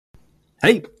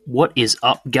Hey, what is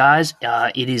up, guys?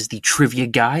 It is the Trivia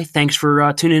Guy. Thanks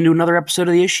for tuning into another episode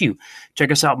of The Issue.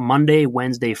 Check us out Monday,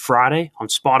 Wednesday, Friday on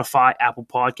Spotify, Apple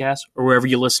Podcasts, or wherever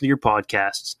you listen to your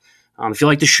podcasts. If you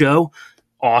like the show,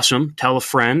 awesome. Tell a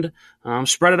friend.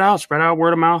 Spread it out. Spread out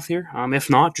word of mouth here.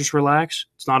 If not, just relax.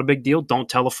 It's not a big deal. Don't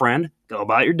tell a friend. Go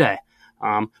about your day.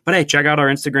 But hey, check out our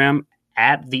Instagram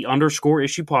at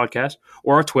 @_issue podcast,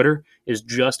 or our Twitter is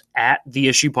just @the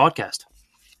issue podcast.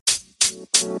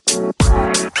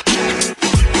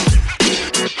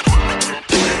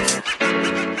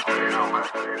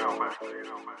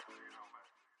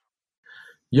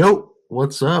 Yo,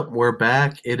 what's up? We're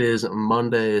back. It is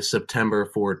Monday, September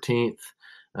 14th.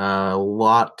 A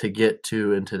lot to get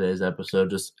to in today's episode.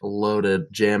 Just loaded,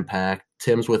 jam-packed.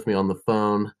 Tim's with me on the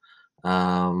phone.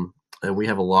 And we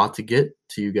have a lot to get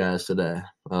to you guys today.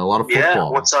 A lot of football. Yeah,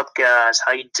 what's up, guys?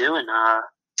 How you doing?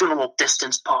 Doing a little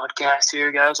distance podcast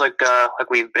here, guys, like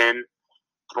we've been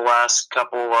for the last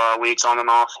couple weeks on and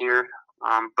off here.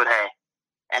 But hey,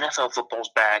 NFL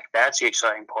football's back. That's the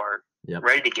exciting part. Yep.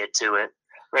 Ready to get to it.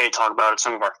 Ready to talk about it,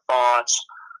 some of our thoughts.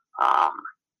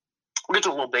 We'll get to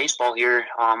a little baseball here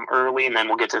early, and then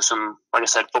we'll get to some, like I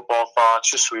said, football thoughts,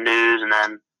 just some news, and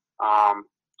then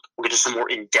we'll get to some more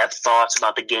in-depth thoughts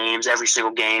about the games, every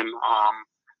single game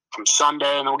from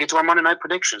Sunday, and then we'll get to our Monday night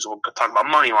predictions. We'll talk about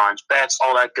money lines, bets,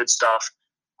 all that good stuff.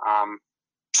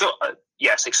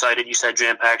 Yes, excited. You said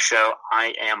jam-packed show.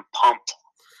 I am pumped.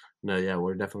 No, yeah,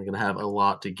 we're definitely going to have a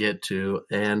lot to get to,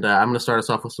 and I'm going to start us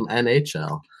off with some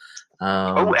NHL.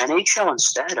 NHL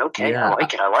instead. Okay, yeah,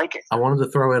 I like it. I wanted to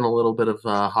throw in a little bit of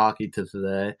hockey to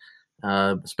today,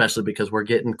 especially because we're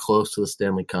getting close to the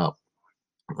Stanley Cup.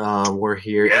 We're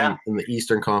here in the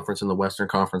Eastern Conference and the Western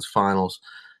Conference Finals.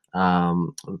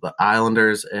 The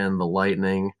Islanders and the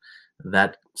Lightning,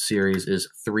 that series is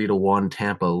 3-1,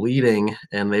 Tampa leading,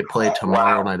 and they play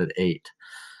tomorrow night at 8.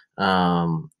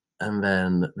 And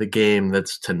then the game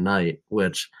that's tonight,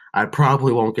 which I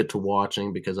probably won't get to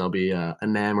watching because I'll be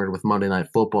enamored with Monday Night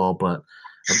Football, but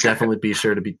I'll definitely be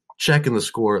sure to be checking the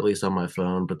score, at least on my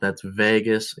phone. But that's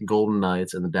Vegas Golden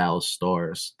Knights and the Dallas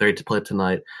Stars. They're to play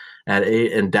tonight at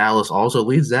 8, and Dallas also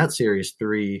leads that series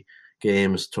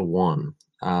 3-1.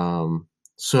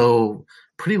 So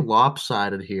pretty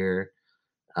lopsided here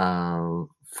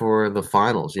for the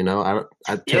finals. You know,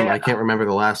 Tim, I can't remember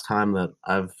the last time that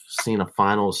I've seen a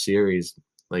final series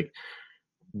like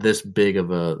this big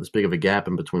of a gap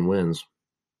in between wins.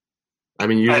 I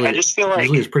mean, usually I just feel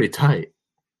like it's pretty tight.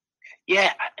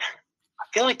 Yeah, I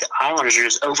feel like the Islanders are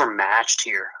just overmatched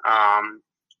here.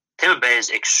 Tampa Bay is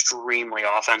extremely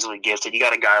offensively gifted. You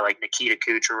got a guy like Nikita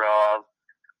Kucherov,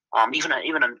 even a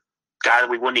guy that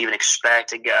we wouldn't even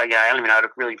expect. A guy I don't even know how to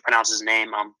really pronounce his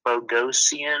name.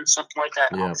 Bogosian, something like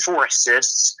that. Yeah. 4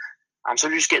 assists. So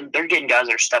they're getting guys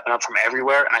that are stepping up from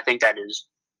everywhere, and I think that is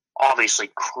obviously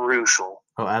crucial.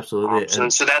 Oh, absolutely.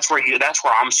 So that's where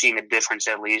I'm seeing a difference,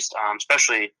 at least.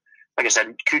 Especially, like I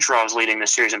said, Kucherov is leading the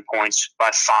series in points by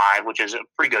 5, which is a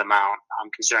pretty good amount.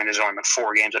 Considering there's only been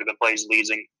 4 games that have been played,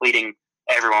 leading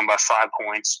everyone by 5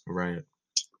 points. Right.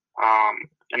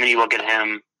 And then you look at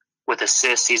him with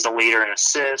assists; he's the leader in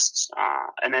assists.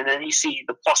 And then you see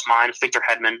the plus minus. Victor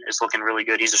Hedman is looking really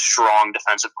good. He's a strong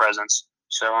defensive presence.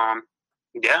 So,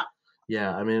 yeah.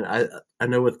 Yeah, I mean, I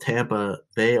know with Tampa,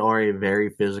 they are a very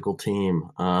physical team.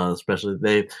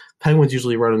 Especially Penguins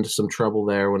usually run into some trouble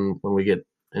there when we get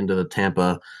into the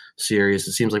Tampa series.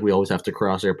 It seems like we always have to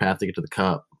cross their path to get to the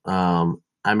Cup.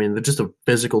 I mean, they're just a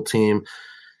physical team,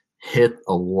 hit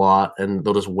a lot, and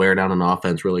they'll just wear down an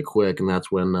offense really quick, and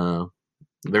that's when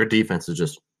their defense is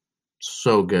just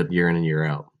so good year in and year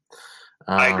out.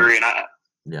 I agree, and I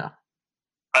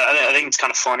think it's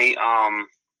kind of funny.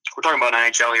 We're talking about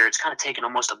NHL here. It's kind of taken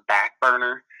almost a back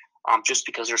burner, just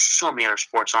because there's so many other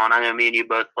sports on. I know me and you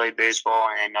both played baseball,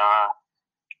 and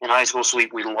in high school, so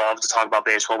we love to talk about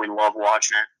baseball. We love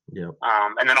watching it. Yep.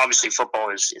 And then obviously football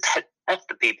that's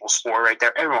the people's sport right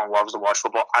there. Everyone loves to watch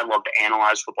football. I love to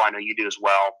analyze football. I know you do as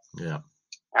well. Yeah.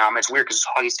 It's weird because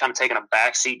hockey's kind of taken a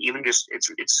backseat. Even just it's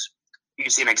you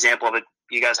can see an example of it.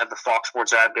 You guys have the Fox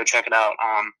Sports app. Go check it out.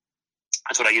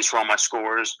 That's what I use for all my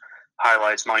scores,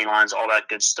 highlights, money lines, all that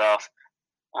good stuff.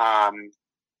 So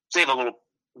they have a little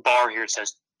bar here. It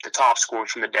says the top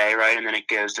scores from the day, right? And then it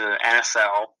goes to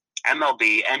NFL,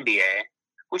 MLB, NBA,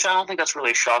 which I don't think that's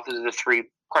really a shock. Those are the 3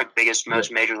 probably biggest,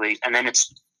 most major leagues. And then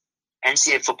it's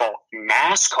NCAA football,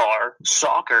 NASCAR,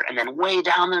 soccer, and then way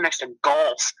down there next to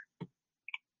golf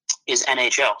is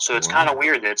NHL. So it's kind of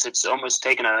weird that it's almost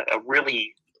taken a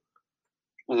really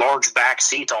large back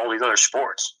seat to all these other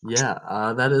sports. Yeah,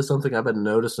 that is something I've been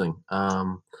noticing.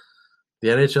 The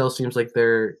NHL seems like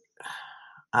they're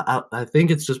I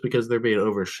think it's just because they're being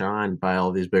overshined by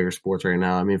all these bigger sports right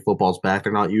now. I mean, football's back.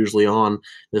 They're not usually on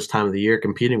this time of the year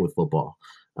competing with football.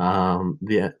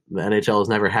 The NHL has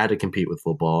never had to compete with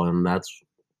football, and that's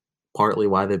partly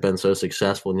why they've been so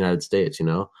successful in the United States, you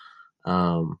know?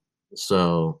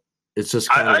 So it's just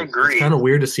I agree. It's kind of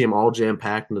weird to see them all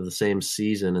jam-packed into the same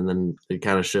season, and then it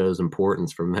kind of shows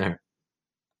importance from there.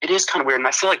 It is kind of weird, and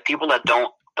I feel like people that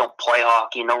don't play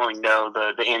hockey don't really know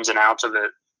the ins and outs of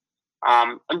it.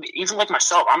 Even like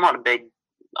myself, I'm not a big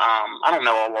I don't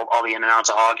know all the in and outs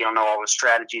of hockey. I don't know all the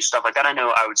strategies, stuff like that. I know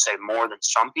I would say more than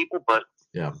some people, but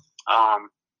yeah. I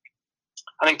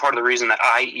think part of the reason that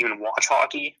I even watch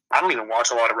hockey, I don't even watch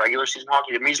a lot of regular season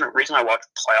hockey. The reason I watch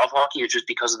playoff hockey is just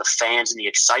because of the fans and the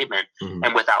excitement. Mm-hmm.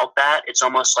 And without that, it's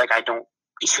almost like I don't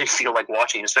even feel like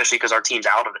watching, especially because our team's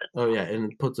out of it. Oh, yeah,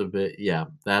 and it puts a bit – yeah,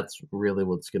 that's really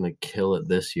what's going to kill it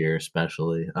this year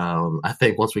especially. I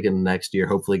think once we get next year,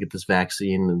 hopefully get this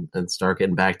vaccine and start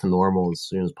getting back to normal as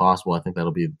soon as possible, I think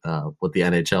that'll be what the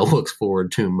NHL looks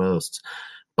forward to most.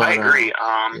 But, I agree.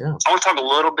 Yeah. I want to talk a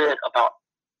little bit about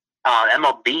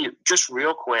MLB just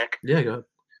real quick. Yeah, go ahead.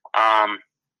 I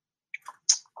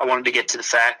wanted to get to the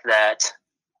fact that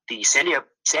the San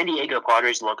Diego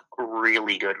Padres look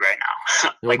really good right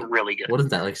now. Like, really good. What is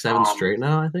that, like 7 straight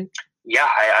now, I think? Yeah,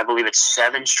 I believe it's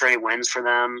 7 straight wins for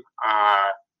them.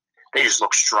 They just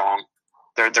look strong.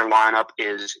 Their lineup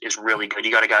is really good.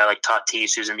 You got a guy like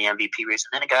Tatis who's in the MVP race,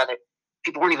 and then a guy that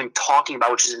people weren't even talking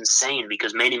about, which is insane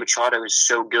because Manny Machado is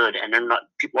so good, and a lot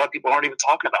of people aren't even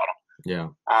talking about him. Yeah.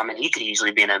 And he could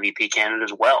easily be an MVP candidate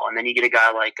as well. And then you get a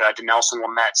guy like Dinelson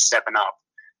Lamet stepping up,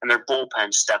 and their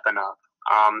bullpen stepping up.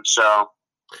 So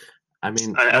I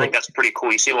mean, I think that's pretty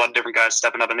cool. You see a lot of different guys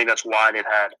stepping up. I think that's why they've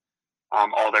had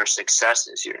all their success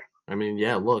this year. I mean,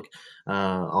 yeah. Look,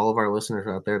 all of our listeners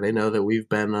out there, they know that we've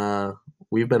been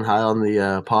high on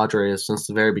the Padres since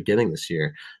the very beginning this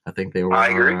year. I think they were. I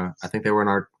agree. I think they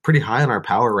were pretty high on our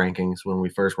power rankings when we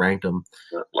first ranked them.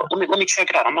 Let me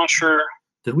check it out. I'm not sure.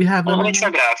 Did we have them? Let me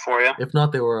check it out for you. If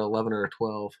not, they were 11 or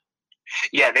 12.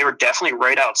 Yeah, they were definitely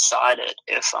right outside it.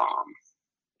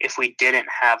 If we didn't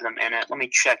have them in it, let me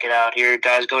check it out here,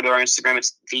 guys. Go to our Instagram.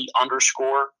 It's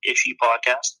 _issue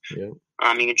podcast. Yeah.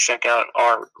 You can check out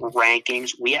our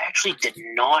rankings. We actually did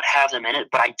not have them in it,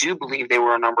 but I do believe they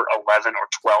were a number 11 or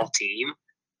 12 team,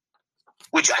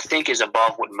 which I think is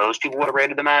above what most people would have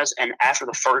rated them as. And after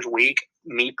the first week,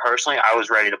 me personally, I was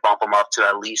ready to bump them up to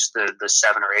at least the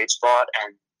 7 or 8 spot,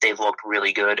 and they've looked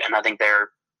really good. And I think they're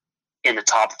in the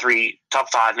top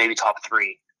 5, maybe top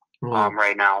 3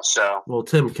 right now. So, well,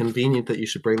 Tim, convenient that you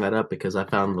should bring that up because I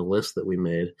found the list that we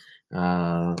made.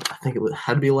 I think it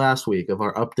had to be last week of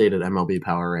our updated MLB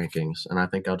power rankings, and I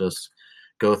think I'll just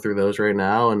go through those right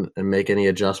now and make any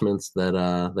adjustments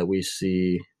that we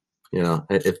see. You know,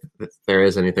 if there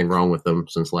is anything wrong with them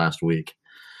since last week.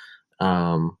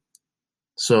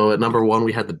 So at number 1,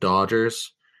 we had the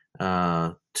Dodgers,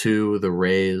 2, the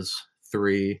Rays,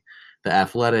 3, the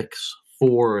Athletics,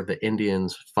 4, the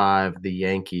Indians, 5, the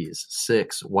Yankees,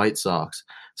 6, White Sox,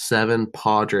 7,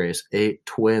 Padres, 8,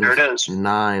 Twins, there it is.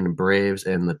 9, Braves,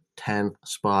 and the 10th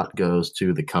spot goes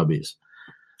to the Cubbies.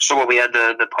 So what, we had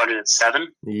the Padres at 7?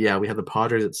 Yeah, we had the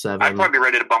Padres at 7. I'd probably be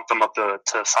ready to bump them up to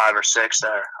 5 or 6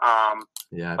 there.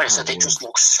 Yeah, like I said, they just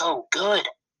look so good.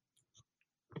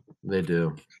 They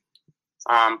do.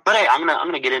 But hey, I'm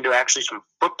gonna get into actually some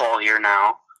football here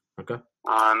now. Okay.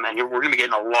 And we're gonna be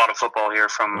getting a lot of football here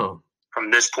from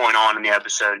this point on in the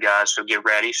episode, guys. So get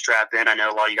ready, strap in. I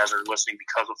know a lot of you guys are listening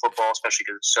because of football, especially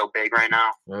because it's so big right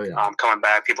now. Oh yeah. Coming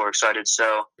back, people are excited.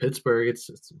 So Pittsburgh, it's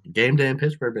game day in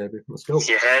Pittsburgh, baby. Let's go.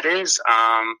 Yeah, it is.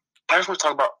 I just want to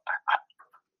talk about.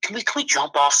 Can we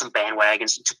jump off some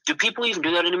bandwagons? Do people even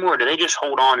do that anymore? Or do they just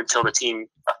hold on until the team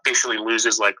officially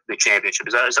loses, like, the championship?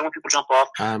 Is that when people jump off?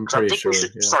 I'm pretty sure. I think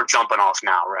we should start jumping off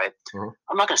now, right? Uh-huh.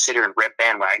 I'm not going to sit here and rip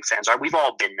bandwagon fans. Right? We've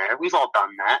all been there. We've all done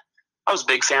that. I was a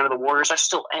big fan of the Warriors. I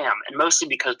still am, and mostly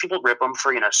because people rip them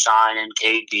for signing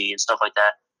KD and stuff like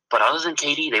that. But other than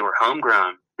KD, they were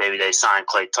homegrown. Maybe they signed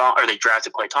they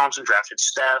drafted Klay Thompson, drafted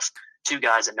Steph, 2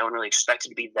 guys that no one really expected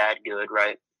to be that good,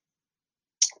 right?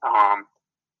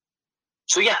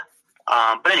 So yeah,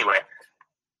 but anyway,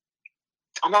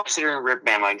 I'm not considering rip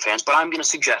bandwagon fans, but I'm going to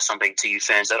suggest something to you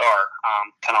fans that are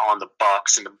kind of on the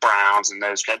Bucks and the Browns and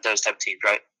those type of teams,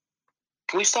 right?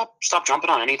 Can we stop jumping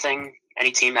on any team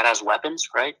that has weapons,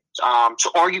 right?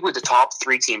 So argue with the top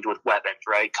 3 teams with weapons,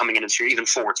 right? Coming into this year, even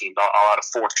 4 teams. I'll add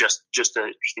a 4th just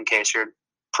in case here,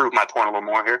 prove my point a little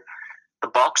more here. The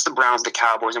Bucks, the Browns, the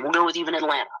Cowboys, and we'll go with even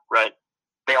Atlanta, right?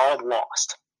 They all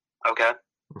lost, okay?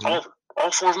 Mm-hmm.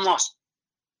 All 4 of them lost.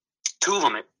 2 of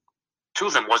them two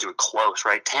of them wasn't even close,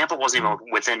 right? Tampa wasn't even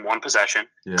within one possession.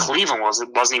 Yeah. Cleveland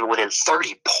wasn't even within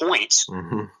 30 points.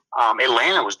 Mm-hmm.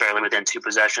 Atlanta was barely within two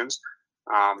possessions.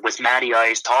 With Matty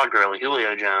Ice, Todd Gurley,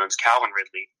 Julio Jones, Calvin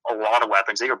Ridley, a lot of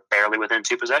weapons. They were barely within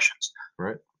two possessions.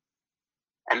 Right.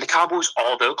 And the Cowboys,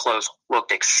 although close,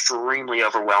 looked extremely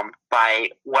overwhelmed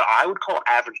by what I would call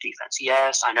average defense.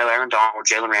 Yes, I know Aaron Donald or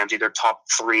Jalen Ramsey, they're top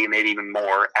three, maybe even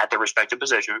more at their respective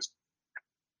positions.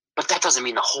 But that doesn't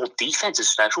mean the whole defense is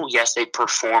special. Yes, they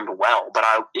performed well, but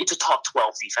it's a top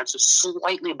 12 defense, so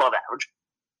slightly above average.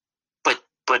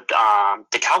 But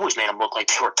the Cowboys made them look like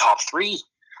they were top three.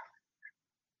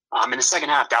 In the second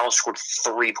half, Dallas scored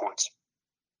 3 points.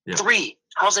 Yeah. 3.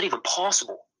 How is that even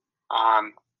possible?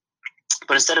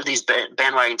 But instead of these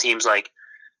bandwagon teams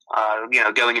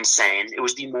going insane, it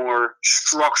was the more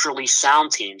structurally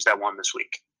sound teams that won this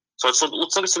week. So let's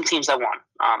look at some teams that won.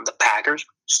 The Packers,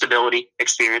 stability,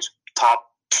 experience, top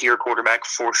tier quarterback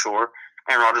for sure.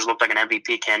 Aaron Rodgers looked like an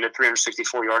MVP candidate,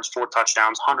 364 yards, 4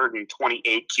 touchdowns,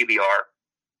 128 QBR.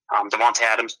 Devontae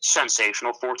Adams,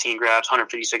 sensational, 14 grabs,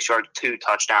 156 yards, 2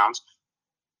 touchdowns.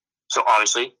 So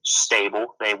obviously,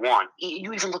 stable, they won.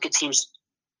 You even look at teams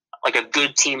like a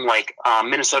good team like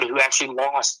Minnesota, who actually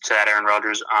lost to that Aaron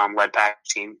Rodgers-led Packers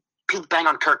team. People bang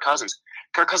on Kirk Cousins.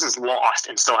 Kirk Cousins lost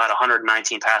and still had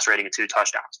 119 pass rating and 2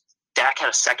 touchdowns. Dak had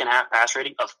a second half pass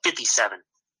rating of 57.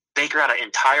 Baker had an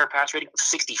entire pass rating of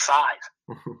 65.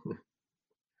 All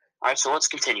right, so let's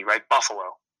continue, right? Buffalo,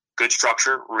 good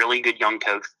structure, really good young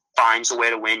coach, finds a way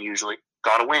to win usually.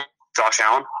 Got to win. Josh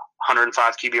Allen,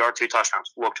 105 QBR, 2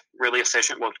 touchdowns. Looked really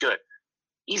efficient, looked good.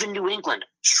 Even New England,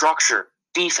 structure,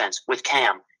 defense with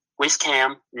Cam. With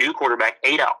Cam, new quarterback,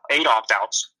 8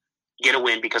 opt-outs, get a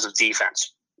win because of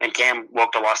defense. And Cam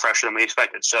looked a lot fresher than we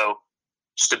expected. So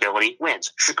stability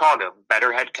wins. Chicago,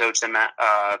 better head coach than Matt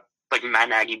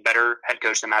Nagy, better head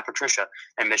coach than Matt Patricia.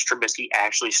 And Mitch Trubisky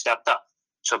actually stepped up.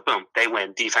 So boom, they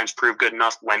win. Defense proved good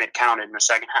enough when it counted in the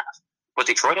second half. But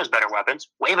Detroit has better weapons,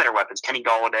 way better weapons. Kenny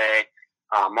Golladay,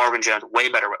 Marvin Jones, way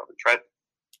better weapons, right?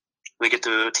 We get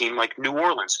to a team like New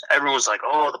Orleans. Everyone's like,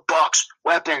 oh, the Bucs,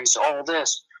 weapons, all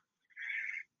this.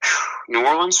 New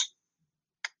Orleans,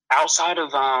 outside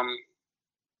of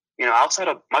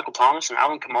Michael Thomas and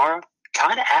Alvin Kamara,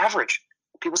 kind of average.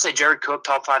 People say Jared Cook,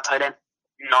 top 5 tight end,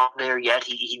 not there yet.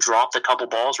 He dropped a couple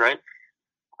balls, right?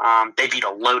 They beat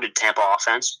a loaded Tampa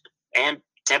offense, and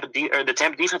the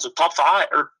Tampa defense was top 5,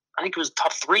 or I think it was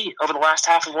top 3 over the last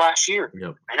half of last year.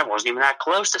 Yep. And it wasn't even that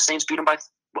close. The Saints beat them by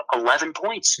 11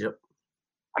 points. Yep.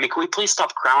 I mean, can we please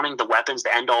stop crowning the weapons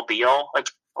the end-all, be-all? Like,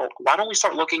 why don't we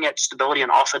start looking at stability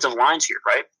and offensive lines here,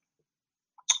 right?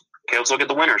 Okay, let's look at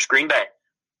the winners. Green Bay.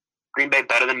 Green Bay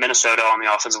better than Minnesota on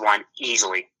the offensive line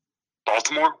easily.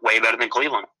 Baltimore, way better than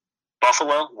Cleveland.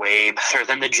 Buffalo, way better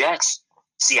than the Jets.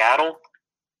 Seattle,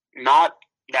 not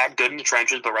that good in the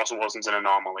trenches, but Russell Wilson's an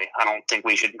anomaly. I don't think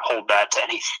we should hold that to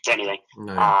anything.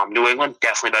 No. New England,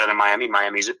 definitely better than Miami.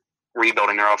 Miami's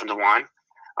rebuilding their offensive line.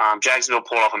 Jacksonville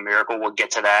pulled off a miracle. We'll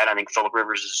get to that. I think Phillip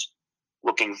Rivers is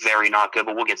looking very not good,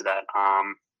 but we'll get to that.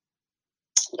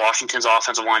 Washington's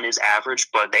offensive line is average,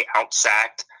 but they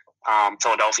out-sacked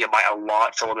Philadelphia by a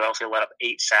lot. Philadelphia let up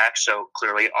 8 sacks, so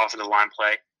clearly offensive line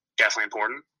play definitely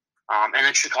important. And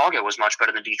then Chicago was much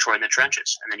better than Detroit in the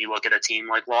trenches. And then you look at a team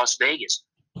like Las Vegas,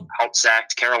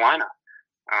 out-sacked Carolina.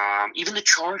 Even the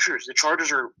Chargers. The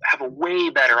Chargers have a way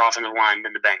better offensive line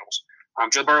than the Bengals.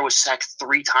 Joe Burrow was sacked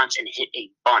 3 times and hit a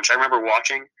bunch. I remember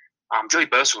watching. Joey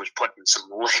Bosa was putting some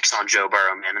licks on Joe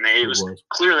Burrow, man, and it was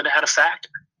clear that it had a factor.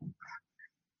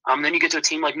 Then you get to a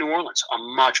team like New Orleans, a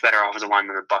much better offensive line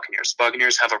than the Buccaneers. The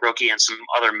Buccaneers have a rookie and some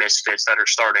other misfits that are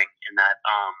starting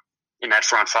in that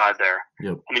front 5 there.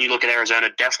 Yep. And then you look at Arizona,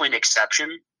 definitely an exception.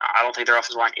 I don't think their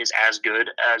offensive line is as good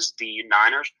as the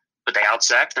Niners, but they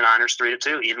outsacked the Niners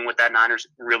 3-2. Even with that Niners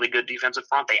really good defensive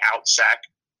front, they outsacked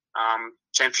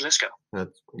San Francisco.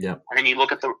 Yeah. And then you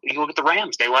look at the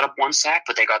Rams. They let up 1 sack,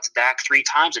 but they got to Dak 3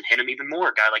 times and hit him even more.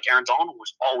 A guy like Aaron Donald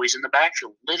was always in the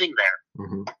backfield, living there.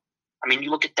 Mm-hmm. I mean,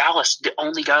 you look at Dallas. The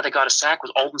only guy that got a sack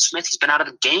was Aldon Smith. He's been out of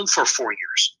the game for 4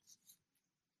 years.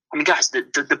 I mean, guys,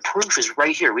 the proof is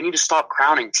right here. We need to stop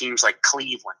crowning teams like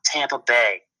Cleveland, Tampa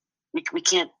Bay. We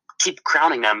can't keep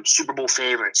crowning them Super Bowl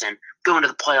favorites and going to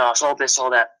the playoffs, all this, all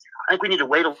that. I think we need to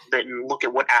wait a little bit and look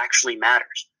at what actually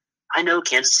matters. I know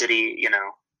Kansas City,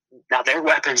 now their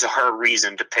weapons are a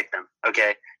reason to pick them,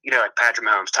 okay? Like Patrick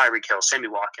Mahomes, Tyreek Hill, Sammy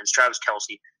Watkins, Travis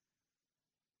Kelce.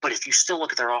 But if you still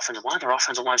look at their offensive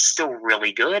line is still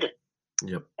really good.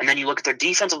 Yep. And then you look at their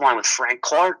defensive line with Frank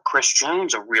Clark, Chris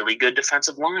Jones, a really good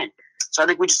defensive line. So I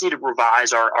think we just need to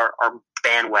revise our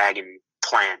bandwagon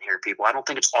plan here, people. I don't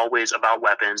think it's always about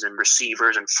weapons and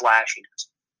receivers and flashiness.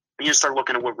 You just start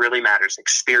looking at what really matters: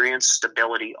 experience,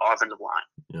 stability, offensive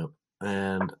line. Yep.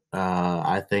 And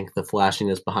I think the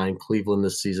flashiness behind Cleveland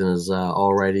this season is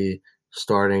already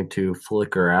starting to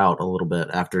flicker out a little bit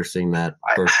after seeing that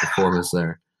first performance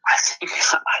there.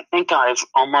 I think I've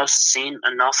almost seen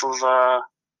enough of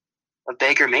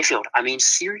Baker Mayfield. I mean,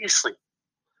 seriously.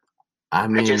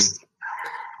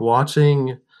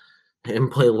 Watching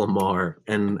him play Lamar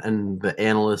and the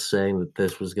analysts saying that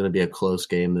this was going to be a close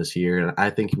game this year, and I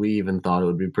think we even thought it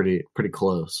would be pretty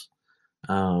close.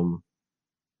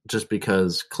 Just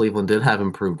because Cleveland did have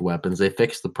improved weapons. They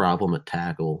fixed the problem at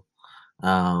tackle.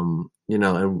 And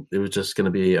it was just going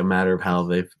to be a matter of how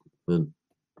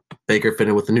Baker fit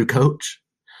in with the new coach.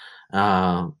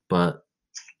 But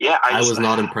yeah, I was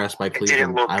not impressed by Cleveland. It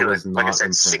didn't look good. I was not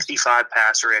impressed. 65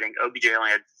 passer rating. OBJ only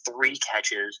had 3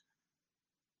 catches.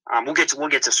 We'll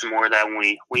get to some more of that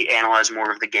when we analyze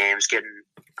more of the games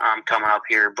coming up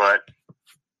here. But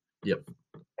yep.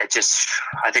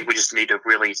 I think we just need to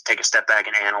really take a step back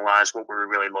and analyze what we're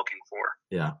really looking for.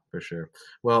 Yeah, for sure.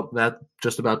 Well, that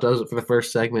just about does it for the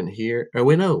first segment here. Oh,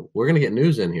 wait, no, we're going to get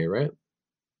news in here, right?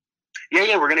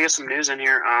 Yeah, we're going to get some news in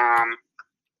here.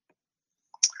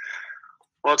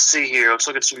 Let's see here. Let's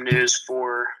look at some news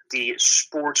for the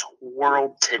sports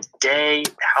world today.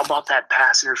 How about that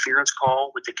pass interference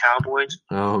call with the Cowboys?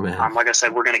 Oh, man. Like I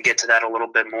said, we're going to get to that a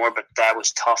little bit more, but that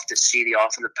was tough to see the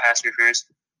offensive pass interference.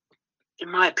 In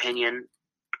my opinion,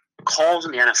 calls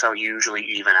in the NFL usually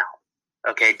even out.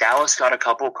 Okay, Dallas got a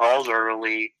couple calls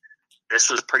early.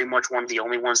 This was pretty much one of the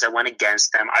only ones that went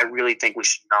against them. I really think we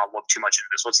should not look too much into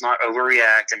this. Let's not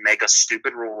overreact and make a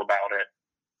stupid rule about it.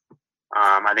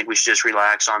 I think we should just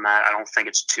relax on that. I don't think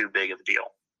it's too big of a deal.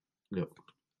 Yep.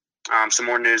 Some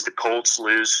more news. The Colts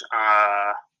lose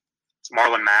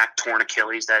Marlon Mack, torn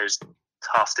Achilles. That is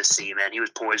tough to see, man. He was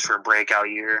poised for a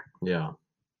breakout year. Yeah.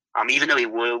 Even though he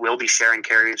will be sharing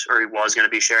carries, or he was going to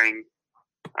be sharing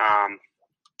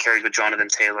carries with Jonathan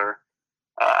Taylor,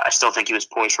 I still think he was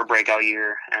poised for a breakout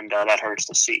year, and that hurts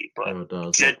to see. But it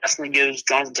does. It definitely gives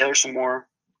Jonathan Taylor some more,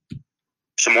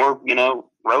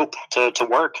 rope to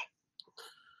work.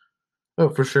 Oh,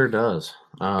 for sure does.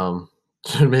 So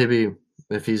maybe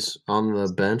if he's on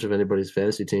the bench of anybody's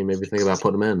fantasy team, maybe think about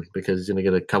putting him in because he's going to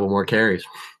get a couple more carries.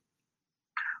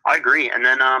 I agree. And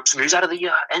then some news out of the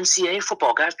NCAA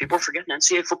football, guys. People are forgetting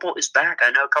NCAA football is back.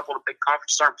 I know a couple of the big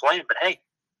conferences aren't playing, but hey,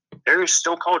 there is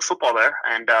still college football there.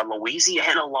 And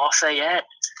Louisiana Lafayette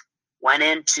went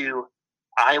into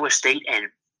Iowa State and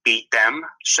beat them.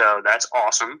 So that's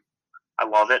awesome. I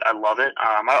love it. I'm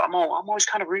always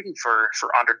kind of rooting for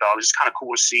underdogs. It's kind of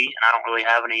cool to see. And I don't really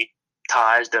have any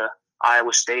ties to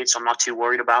Iowa State, so I'm not too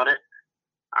worried about it.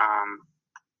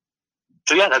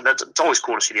 So, yeah, it's always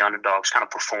cool to see the underdogs kind of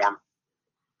perform.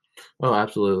 Oh,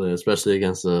 absolutely, especially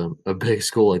against a big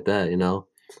school like that,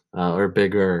 or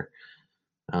bigger.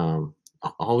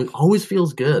 Always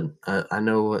feels good. I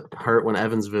know it hurt when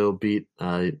Evansville beat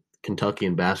Kentucky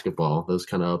in basketball. Those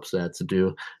kind of upsets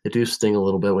do sting a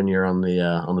little bit when you're on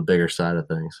the bigger side of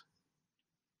things.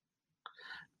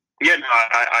 Yeah, no,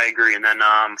 I agree. And then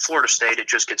Florida State, it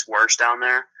just gets worse down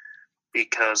there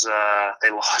because they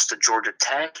lost to Georgia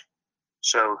Tech.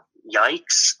 So,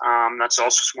 yikes. That's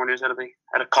also some more news out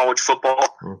of college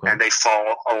football. Okay. And they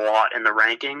fall a lot in the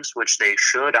rankings, which they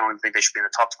should. I don't think they should be in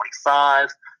the top 25.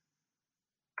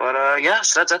 But,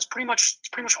 yes, that's pretty much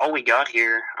all we got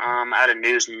here. Out of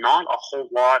news, not a whole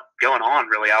lot going on,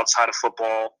 really, outside of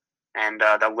football and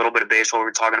that little bit of baseball we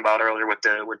were talking about earlier with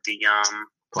the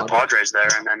Padres there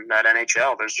and then that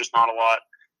NHL. There's just not a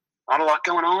lot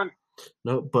going on.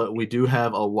 No, but we do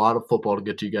have a lot of football to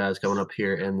get to you guys coming up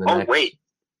here in the next. Oh, wait.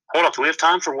 Hold up. Do we have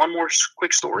time for one more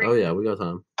quick story? Oh, yeah, we got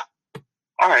time.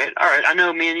 All right. I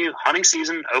know me and you, hunting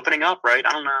season opening up, right?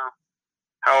 I don't know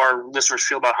how our listeners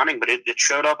feel about hunting, but it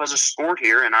showed up as a sport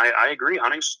here, and I agree.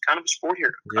 Hunting's kind of a sport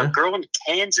here. Yeah. A girl in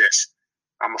Kansas,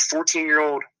 a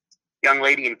 14-year-old young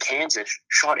lady in Kansas,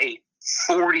 shot a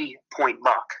 40-point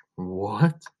buck.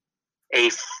 What? A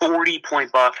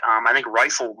 40-point buck. I think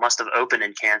rifle must have opened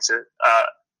in Kansas.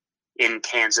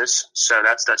 So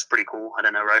that's pretty cool. I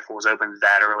didn't know rifle was open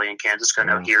that early in Kansas. I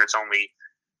know here it's only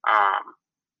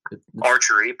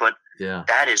archery, but yeah,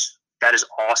 that is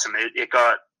awesome. It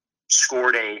got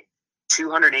scored a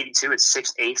 282 at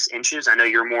 6/8 inches. I know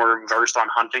you're more versed on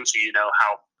hunting, so you know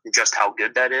how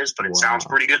good that is, but it sounds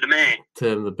pretty good to me.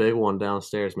 Tim, the big one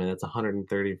downstairs, man, that's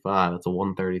 135. That's a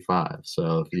 135.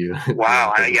 So if you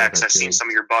wow, yeah, because I've seen some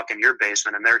of your buck in your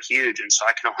basement, and they're huge, and so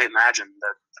I can only imagine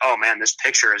that. Oh man, this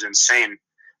picture is insane.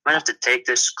 Might have to take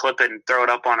this clip and throw it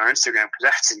up on our Instagram because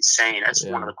that's insane. That's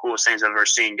one of the coolest things I've ever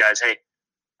seen, guys. Hey,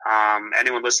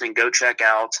 anyone listening, go check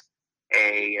out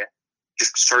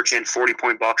just search in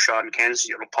 40-point buckshot in Kansas,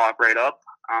 it'll pop right up.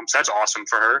 So that's awesome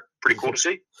for her. Pretty cool to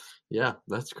see. Yeah,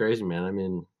 that's crazy, man. I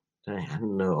mean, dang, I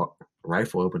didn't know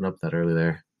rifle opened up that early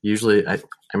there. Usually, I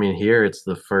mean, here it's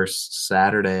the first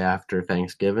Saturday after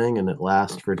Thanksgiving, and it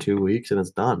lasts for 2 weeks, and it's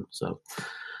done. So,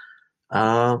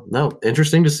 no,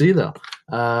 interesting to see, though.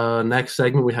 Next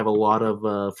segment, we have a lot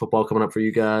of football coming up for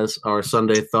you guys. Our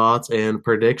Sunday thoughts and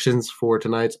predictions for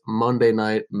tonight's Monday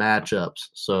night matchups.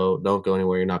 So don't go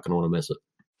anywhere. You're not going to want to miss it.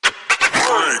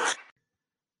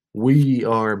 We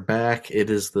are back. It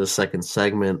is the second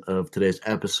segment of today's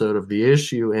episode of The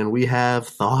Issue, and we have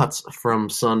thoughts from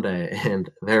Sunday, and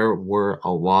there were a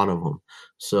lot of them.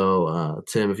 So,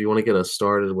 Tim, if you want to get us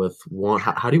started with one,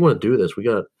 how do you want to do this? We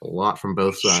got a lot from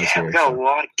both sides here. We got a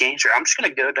lot of games here. I'm just going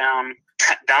to go down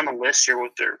the list here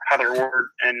with how they're ordered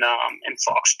in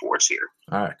Fox Sports here.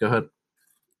 All right, go ahead.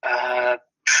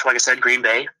 Like I said, Green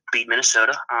Bay beat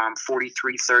Minnesota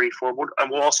 43-34.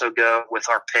 We'll also go with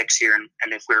our picks here,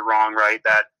 and if we're wrong, right,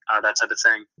 that type of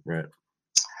thing. Right.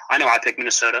 I know I picked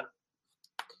Minnesota.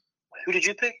 Who did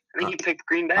you pick? I think you picked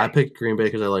Green Bay. I picked Green Bay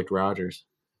because I liked Rodgers.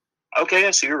 Okay,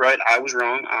 so you're right. I was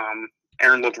wrong.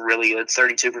 Aaron looked really good.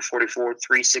 32 for 44,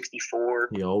 364.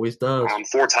 He always does.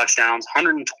 4 touchdowns,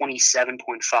 127.5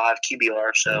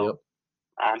 QBR. So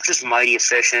just mighty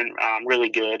efficient, really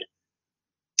good.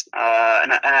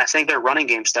 And I think their running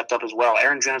game stepped up as well.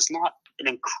 Aaron Jones, not an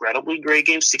incredibly great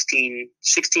game, 16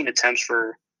 attempts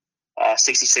for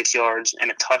 66 yards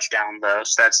and a touchdown, though.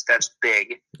 So that's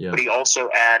big. Yeah. But he also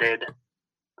added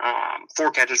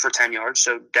 4 catches for 10 yards,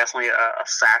 so definitely a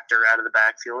factor out of the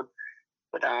backfield.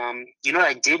 But you know what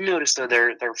I did notice, though,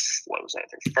 their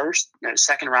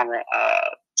second round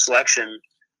selection,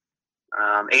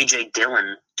 AJ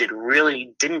Dillon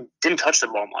didn't touch the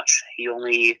ball much. He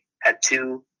only had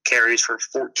 2 carries for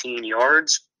 14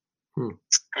 yards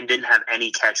and didn't have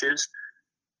any catches.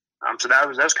 So that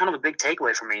was kind of a big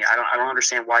takeaway for me. I don't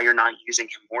understand why you're not using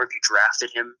him more. If you drafted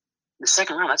him in the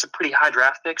second round, that's a pretty high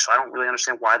draft pick, so I don't really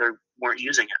understand why they weren't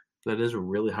using him. That is a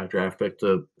really high draft pick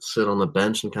to sit on the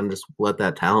bench and kind of just let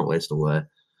that talent waste away.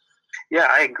 Yeah,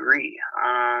 I agree.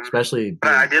 Especially,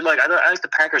 but I like the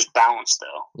Packers' balance,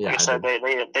 though. Yeah, like I said,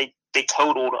 they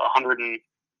totaled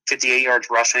 158 yards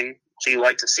rushing, so you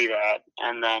like to see that.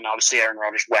 And then obviously Aaron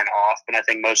Rodgers went off, and I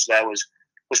think most of that was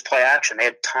play action. They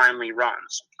had timely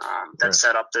runs that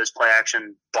set up those play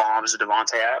action bombs to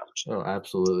Devontae Adams. Oh,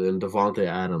 absolutely. And Devontae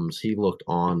Adams, he looked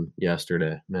on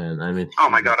yesterday, man. I mean, oh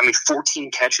my God. I mean,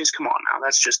 14 catches. Come on now.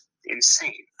 That's just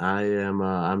insane.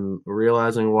 I'm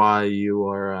realizing why you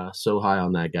are so high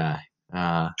on that guy.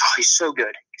 He's so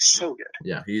good. He's so good.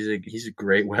 Yeah, he's a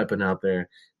great weapon out there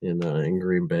in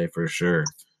Green Bay for sure.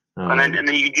 And then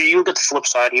you look at the flip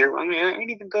side here. I mean, I didn't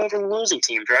even go over the losing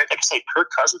teams, right? Like I say, Kirk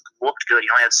Cousins looked good. He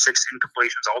only had 6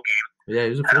 incompletions all game. Yeah, he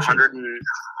was at efficient.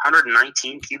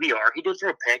 119 QBR. He did throw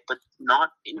a pick, but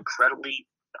not incredibly.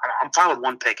 I'm fine with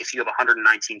 1 pick if you have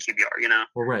 119 QBR, you know?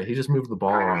 Well, right. He just moved the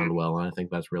ball around well, and I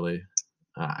think that's really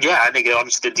yeah, I think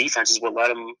obviously the defense is what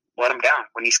let him down.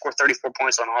 When you score 34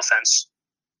 points on offense,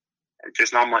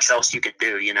 there's not much else you could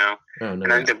do, you know? Oh, no,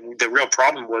 and I think the real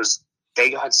problem was they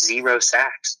got 0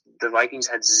 sacks. The Vikings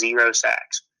had 0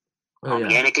 sacks.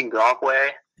 Yannick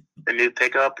Ngakoue, the new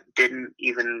pickup, didn't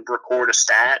even record a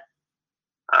stat.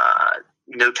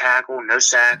 No tackle, no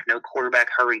sack, no quarterback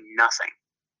hurry, nothing.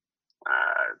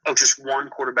 Just 1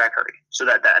 quarterback hurry. So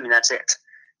that's it.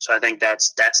 So I think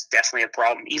that's definitely a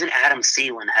problem. Even Adam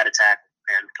Thielen had a tackle,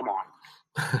 man. Come on.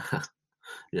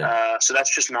 Yeah. So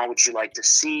that's just not what you like to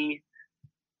see.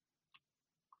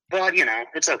 But, you know,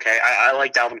 it's okay. I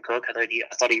like Dalvin Cook. I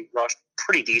thought he rushed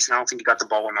pretty decent. I don't think he got the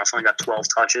ball enough. He only got 12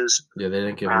 touches. Yeah, they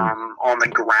didn't give him on the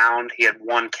ground. He had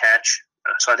 1 catch.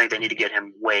 So I think they need to get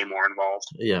him way more involved.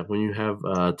 Yeah, when you have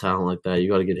talent like that, you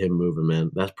got to get him moving,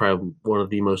 man. That's probably one of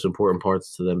the most important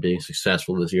parts to them being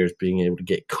successful this year is being able to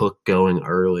get Cook going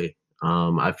early.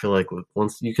 I feel like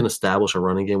once you can establish a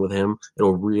running game with him,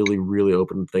 it'll really, really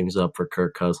open things up for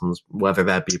Kirk Cousins, whether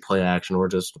that be play action or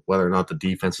just whether or not the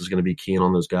defense is going to be keen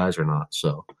on those guys or not.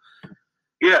 So,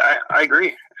 yeah, I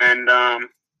agree. And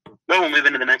we'll move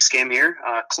into the next game here.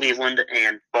 Cleveland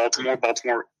and Baltimore.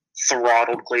 Baltimore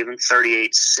throttled Cleveland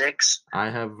 38-6. I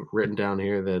have written down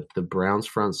here that the Browns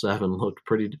front 7 looked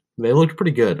pretty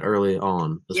good early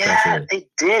on, especially. Yeah, they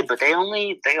did, but they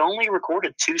only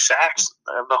recorded 2 sacks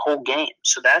of the whole game,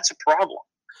 so that's a problem.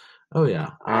 Oh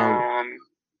yeah.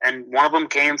 And one of them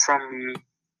came from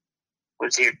I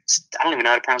don't even know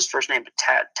how to pronounce his first name, but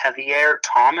Tavier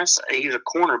Thomas. He was a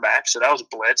cornerback, so that was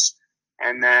a blitz.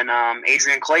 And then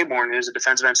Adrian Claiborne, who's a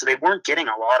defensive end. So they weren't getting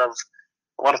a lot of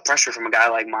pressure from a guy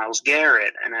like Myles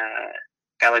Garrett and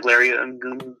guy like Larry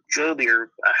Ngunjobi,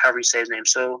 or however you say his name.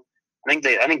 So I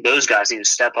think those guys need to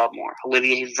step up more.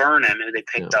 Olivier Vernon, who they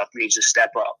picked up, needs to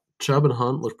step up. Chubb and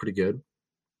Hunt looked pretty good.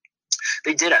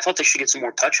 They did. I thought they should get some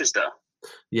more touches, though.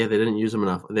 Yeah, they didn't use them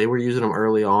enough. They were using them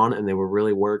early on, and they were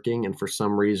really working, and for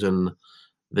some reason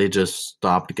they just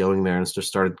stopped going there and just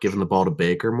started giving the ball to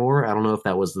Baker more. I don't know if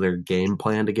that was their game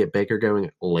plan to get Baker going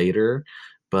later,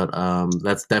 but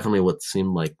that's definitely what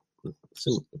seemed like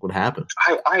would happen.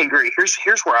 I agree.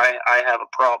 Here's where I have a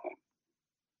problem.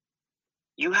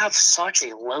 You have such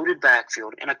a loaded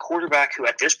backfield and a quarterback who,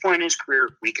 at this point in his career,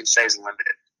 we can say is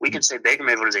limited. We can say Baker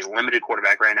Mayfield is a limited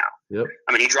quarterback right now. Yep.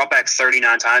 I mean, he dropped back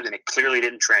 39 times, and it clearly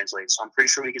didn't translate. So I'm pretty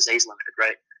sure we can say he's limited,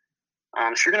 right?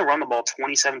 If you're going to run the ball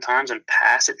 27 times and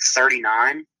pass it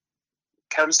 39,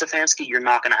 Kevin Stefanski, you're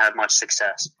not going to have much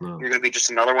success. No. You're going to be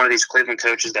just another one of these Cleveland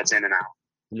coaches that's in and out.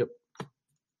 Yep.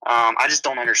 I just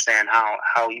don't understand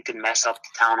how you can mess up the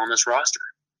talent on this roster.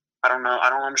 I don't know. I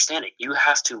don't understand it. You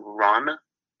have to run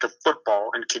the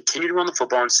football and continue to run the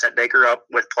football and set Baker up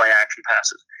with play action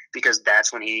passes, because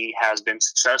that's when he has been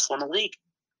successful in the league.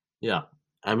 Yeah.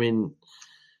 I mean,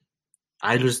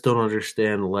 I just don't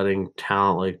understand letting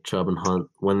talent like Chubb and Hunt,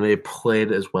 when they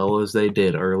played as well as they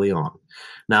did early on.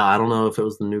 Now, I don't know if it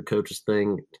was the new coach's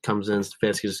thing, comes in,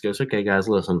 Stefanski just goes, okay, guys,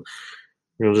 listen,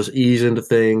 just ease into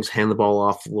things, hand the ball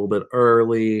off a little bit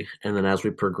early, and then as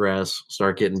we progress,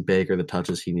 start getting Baker the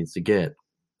touches he needs to get.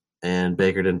 And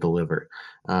Baker didn't deliver.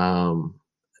 And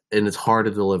it's hard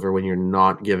to deliver when you're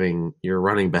not giving your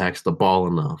running backs the ball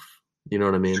enough. You know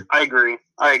what I mean? I agree.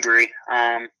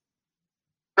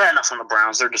 Bad enough on the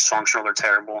Browns. They're dysfunctional. They're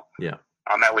terrible. Yeah.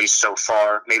 At least so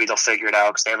far. Maybe they'll figure it out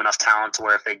because they have enough talent to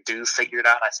where if they do figure it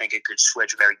out, I think it could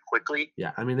switch very quickly.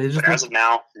 Yeah, I mean, but as of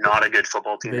now, not a good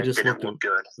football team. They didn't look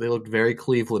good. They looked very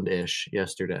Cleveland-ish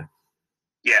yesterday.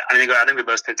 Yeah, I think we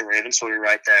both picked the Ravens, so we're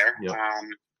right there. Yep.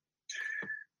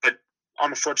 But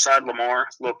on the flip side, Lamar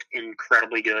looked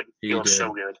incredibly good. He looked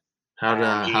so good. How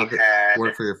did it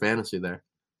work for your fantasy there?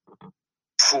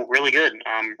 Really good.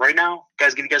 Right now,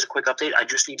 guys, give you guys a quick update. I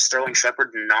just need Sterling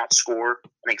Shepard to not score,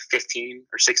 15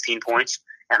 or 16 points,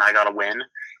 and I got to win.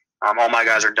 All my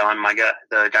guys are done.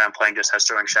 The guy I'm playing just has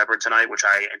Sterling Shepard tonight, which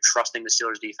I am trusting the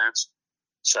Steelers defense.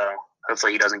 So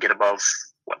hopefully he doesn't get above,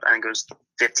 I think it was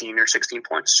 15 or 16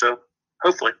 points. So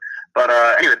hopefully. But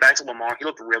anyway, back to Lamar. He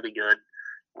looked really good.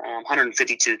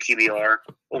 152 QBR.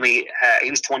 He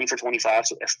was 20 for 25,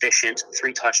 so efficient,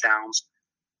 3 touchdowns.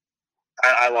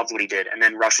 I loved what he did. And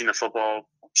then rushing the football,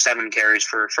 7 carries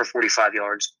for 45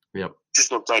 yards. Yep.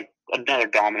 Just looked like another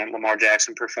dominant Lamar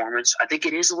Jackson performance. I think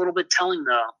it is a little bit telling,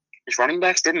 though. His running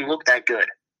backs didn't look that good.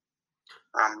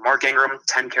 Mark Ingram,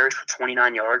 10 carries for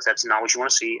 29 yards. That's not what you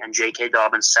want to see. And J.K.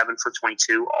 Dobbins, 7 for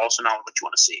 22. Also not what you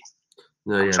want to see.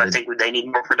 No, yeah, so I think they need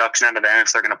more production out of them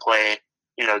if they're going to play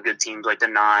good teams like the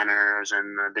Niners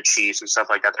and the Chiefs and stuff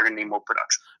like that. They're going to need more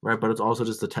production. Right, but it's also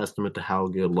just a testament to how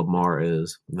good Lamar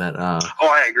is. That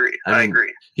I agree. I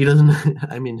agree. He doesn't –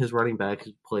 I mean, his running back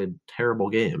has played terrible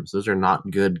games. Those are not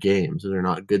good games. Those are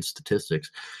not good statistics.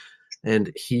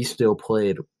 And he still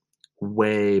played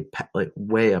way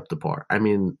up to par. I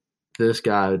mean, this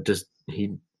guy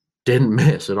he didn't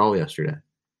miss at all yesterday.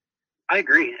 I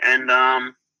agree. And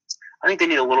I think they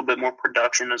need a little bit more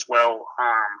production as well.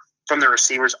 From the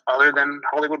receivers other than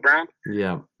Hollywood Brown.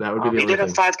 Yeah, that would be the He did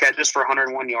have 5 catches for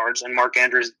 101 yards, and Mark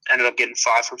Andrews ended up getting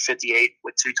 5 for 58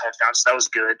 with 2 touchdowns. So that was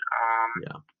good.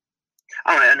 Yeah.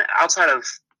 I don't know. And outside of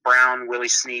Brown, Willie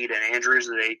Snead, and Andrews,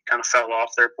 they kind of fell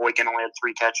off there. Boykin only had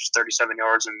 3 catches, 37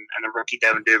 yards, and the rookie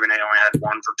Devin Duvernay only had 1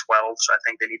 for 12. So I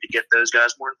think they need to get those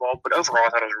guys more involved. But overall, I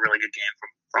thought it was a really good game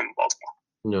from Baltimore.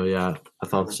 No, yeah, I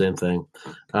thought the same thing.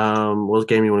 What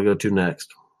game you want to go to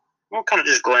next? We'll kind of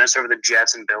just glance over the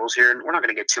Jets and Bills here. And we're not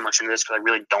going to get too much into this because I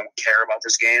really don't care about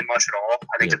this game much at all.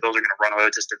 I think the Bills are going to run away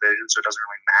with this division, so it doesn't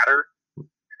really matter.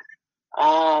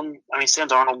 I mean, Sam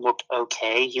Darnold looked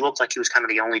okay. He looked like he was kind of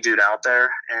the only dude out there.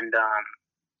 And,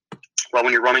 when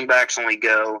your running backs only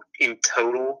go in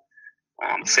total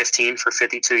 15 for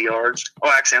 52 yards.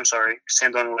 Oh, actually, I'm sorry.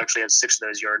 Sam Darnold actually had 6 of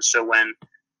those yards. So when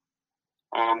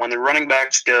the running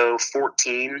backs go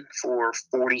 14 for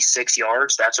 46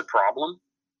 yards, that's a problem.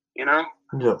 Yeah.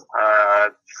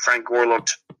 Frank Gore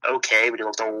looked okay, but he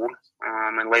looked old.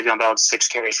 And Le'Veon Bell had 6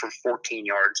 carries for 14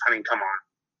 yards. I mean, come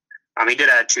on. He did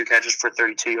add 2 catches for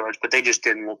 32 yards, but they just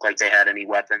didn't look like they had any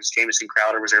weapons. Jamison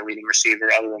Crowder was their leading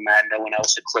receiver. Other than that, no one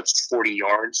else eclipsed 40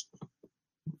 yards.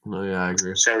 No, yeah, I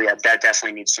agree. So, yeah, that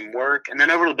definitely needs some work. And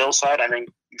then over to the Bills side, I think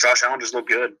Josh Allen just looked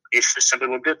good. It just simply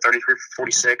looked good. 33 for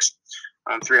 46,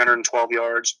 312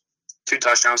 yards, 2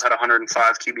 touchdowns, had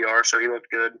 105 QBR, so he looked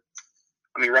good.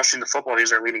 I mean, rushing the football,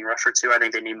 he's their leading rusher, too. I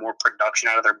think they need more production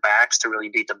out of their backs to really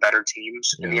beat the better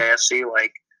teams in the AFC,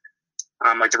 like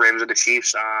the Ravens or the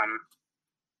Chiefs.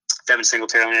 Devin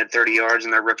Singletary only had 30 yards,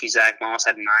 and their rookie Zach Moss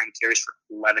had 9 carries for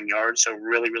 11 yards, so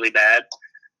really, really bad.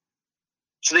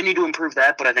 So they need to improve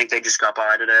that, but I think they just got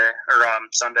by today or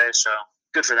Sunday, so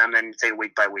good for them. Then take it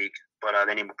week by week, but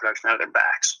they need more production out of their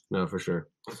backs. No, for sure.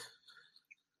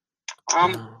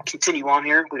 Continue on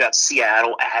here. We got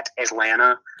Seattle at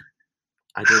Atlanta.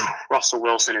 Russell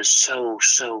Wilson is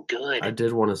so good. I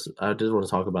did want to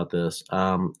talk about this.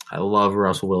 I love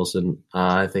Russell Wilson.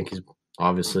 I think he's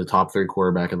obviously top 3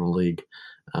 quarterback in the league.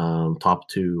 Top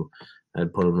 2.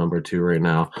 I'd put him number 2 right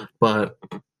now, but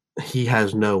he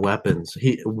has no weapons.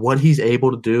 What he's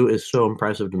able to do is so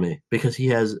impressive to me because he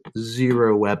has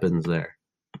 0 weapons there.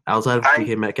 Outside of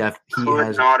DK Metcalf, he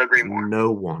has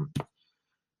no one.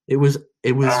 It was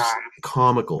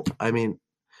comical. I mean,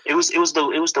 it was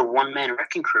the one man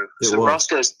wrecking crew. Russ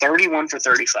goes 31 for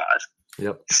 35.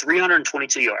 Yep.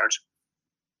 322 yards,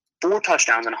 4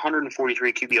 touchdowns, and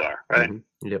 143 QBR. Right.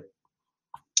 Mm-hmm. Yep.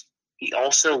 He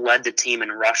also led the team in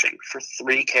rushing for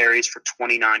 3 carries for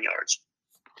 29 yards.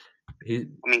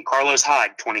 Carlos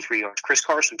Hyde 23 yards, Chris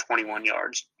Carson 21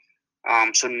 yards.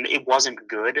 So it wasn't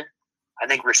good. I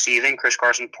think receiving, Chris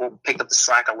Carson picked up the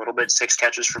slack a little bit, 6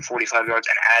 catches for 45 yards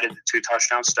and added the 2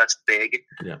 touchdowns, so that's big.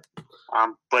 Yeah.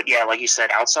 But, yeah, like you said,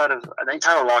 outside of – I think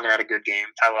Tyler Lockett had a good game.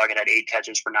 Tyler Lockett had 8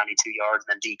 catches for 92 yards,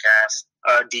 and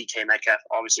then DK Metcalf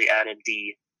obviously added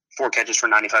the 4 catches for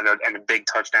 95 yards and the big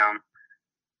touchdown.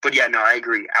 But, yeah, no, I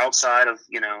agree. Outside of,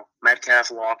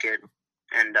 Metcalf, Lockett,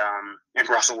 and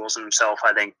Russell Wilson himself,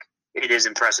 I think – it is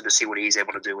impressive to see what he's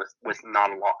able to do with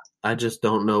not a lot. I just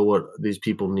don't know what these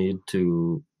people need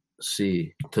to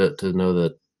see to know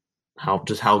that how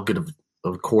good of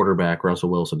a quarterback Russell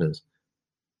Wilson is.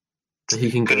 That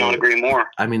he can could not agree more.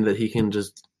 I mean, that he can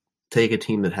just take a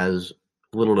team that has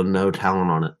little to no talent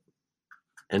on it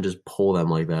and just pull them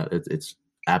like that. It's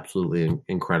absolutely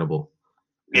incredible.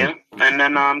 Yeah, and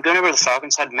then going over to the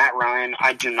Falcons side, Matt Ryan,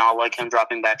 I do not like him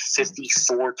dropping back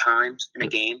 54 times in a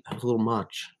game. That was a little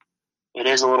much. It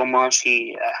is a little much.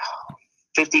 He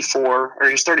 54, or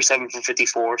he's 37 for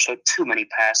 54, so too many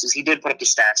passes. He did put up the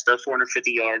stats, though,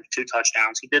 450 yards, 2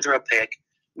 touchdowns. He did throw a pick.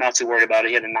 Not too worried about it.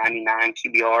 He had a 99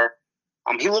 QBR.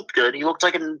 He looked good. He looked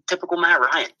like a typical Matt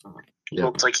Ryan. He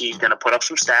looked like he's going to put up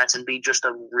some stats and be just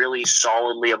a really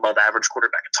solidly above average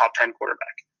quarterback, a top 10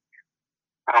 quarterback.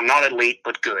 Not elite,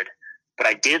 but good. But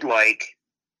I did the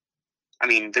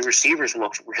receivers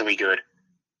looked really good.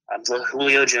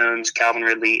 Julio Jones, Calvin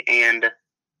Ridley, and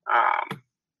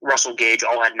Russell Gage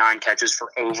all had 9 catches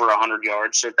for over 100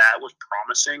 yards, so that was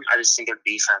promising. I just think their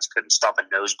defense couldn't stop a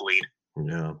nosebleed.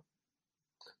 Yeah,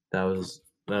 that was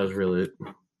really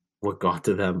what got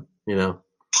to them, Yeah.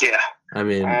 I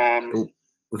mean,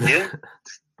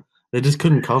 they just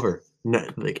couldn't cover. No,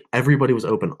 everybody was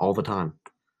open all the time.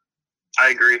 I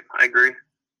agree.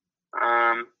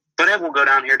 But then we'll go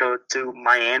down here to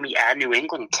Miami at New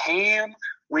England. Cam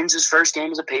wins his first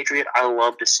game as a Patriot. I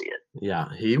love to see it. Yeah,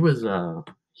 he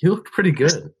looked pretty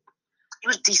good. He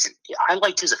was decent. I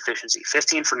liked his efficiency.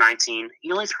 15 for 19.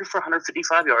 He only threw for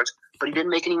 155 yards, but he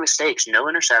didn't make any mistakes. No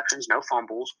interceptions, no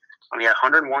fumbles. He had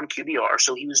 101 QBR,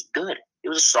 so he was good. He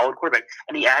was a solid quarterback.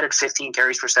 And he added 15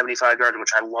 carries for 75 yards,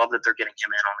 which I love that they're getting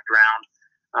him in on the ground.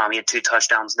 He had 2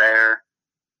 touchdowns there.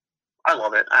 I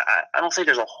love it. I don't think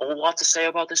there's a whole lot to say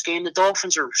about this game. The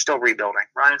Dolphins are still rebuilding.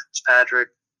 Ryan Fitzpatrick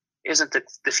isn't the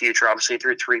future. Obviously,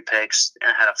 threw 3 picks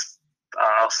and had a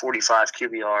 45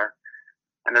 QBR.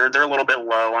 And they're a little bit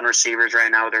low on receivers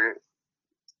right now. They're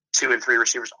 2 and 3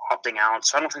 receivers opting out.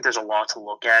 So I don't think there's a lot to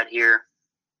look at here.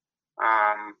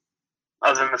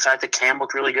 Other than the fact that Cam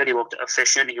looked really good. He looked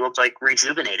efficient. He looked like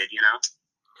rejuvenated,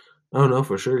 Oh, no,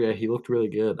 for sure. Yeah, he looked really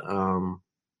good. I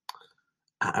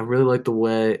really like the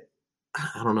way –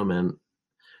 I don't know, man.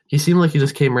 He seemed like he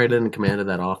just came right in and commanded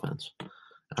that offense.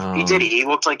 He did. He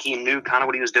looked like he knew kind of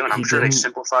what he was doing. I'm sure they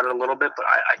simplified it a little bit, but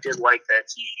I did like that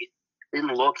he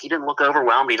didn't look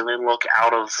overwhelmed. He didn't look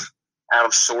out of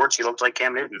sorts. He looked like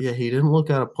Cam Newton. Yeah, he didn't look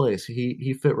out of place.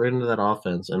 He fit right into that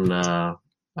offense, and I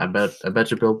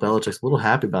bet you Bill Belichick's a little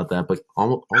happy about that. But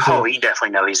also, he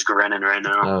definitely knows he's grinning right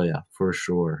now. Oh yeah, for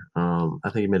sure. I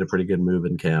think he made a pretty good move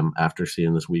in Cam after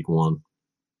seeing this week 1.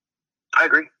 I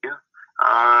agree. Yeah.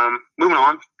 Moving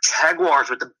on, Jaguars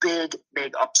with the big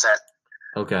upset.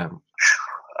 Okay. All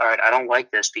right, I don't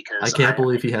like this because I can't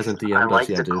believe he hasn't DM'd us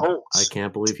yet, dude. Colts. I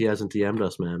can't believe he hasn't DM'd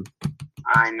us, man.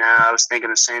 I know. I was thinking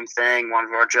the same thing. One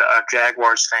of our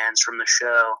Jaguars fans from the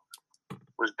show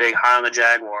was big high on the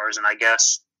Jaguars, and I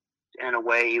guess in a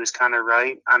way he was kind of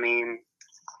right. I mean,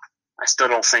 I still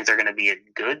don't think they're going to be a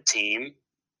good team.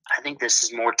 I think this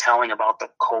is more telling about the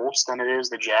Colts than it is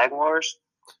the Jaguars.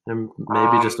 And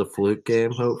maybe just a fluke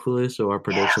game, hopefully, so our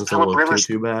predictions don't look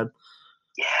too bad.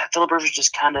 Yeah, Phillip Rivers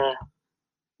just kind of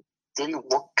didn't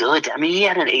look good. I mean, he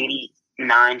had an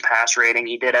 89 pass rating.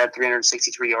 He did have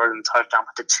 363 yards and a touchdown,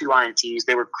 but the 2 INTs,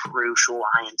 they were crucial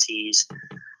INTs.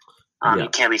 You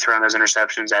can't be throwing those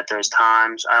interceptions at those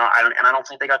times. I don't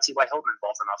think they got T.Y. Hilton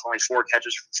involved enough. Only 4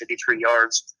 catches for 53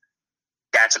 yards.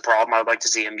 That's a problem. I would like to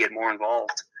see him get more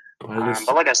involved.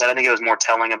 But like I said, I think it was more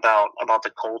telling about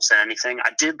the Colts than anything.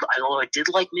 I did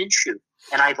like Minshew,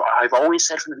 and I've always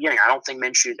said from the beginning, I don't think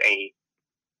Minshew's a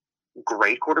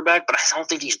great quarterback, but I don't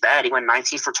think he's bad. He went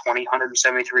 19 for 20,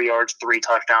 173 yards, 3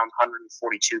 touchdowns,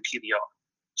 142 QBR.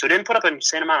 So he didn't put up an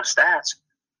insane amount of stats,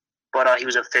 but he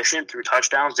was efficient, threw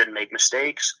touchdowns, didn't make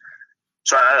mistakes.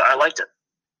 So I liked it.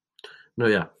 No,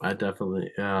 yeah, I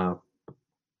definitely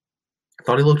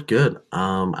thought he looked good.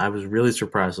 I was really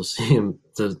surprised to see him,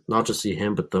 to not just see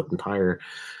him, but the entire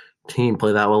team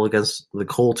play that well against the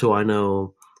Colts, who I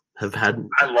know have had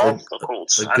I love the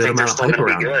Colts. I think they're still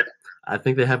going to be good. I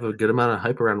think they have a good amount of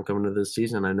hype around them coming into this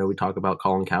season. I know we talk about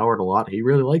Colin Cowherd a lot. He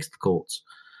really likes the Colts.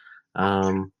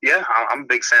 Yeah, I'm a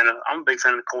big fan of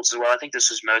the Colts as well. I think this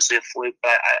is mostly a fluke,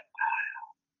 but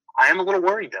I am a little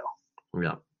worried though.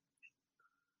 Yeah.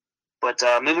 But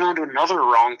moving on to another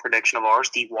wrong prediction of ours,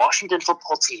 the Washington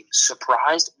football team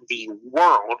surprised the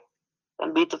world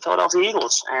and beat the Philadelphia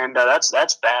Eagles, and that's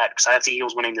bad because I have the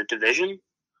Eagles winning the division.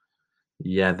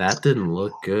 Yeah, that didn't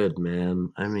look good,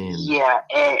 man. I mean, yeah,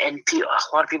 and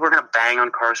a lot of people are going to bang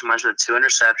on Carson Wentz with 2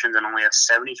 interceptions and only a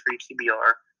 73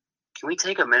 QBR. Can we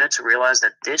take a minute to realize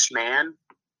that this man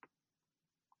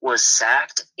was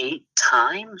sacked 8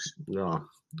 times? No,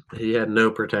 he had no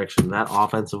protection. That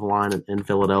offensive line in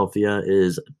Philadelphia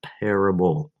is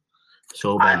terrible.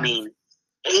 So bad. I mean,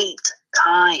 8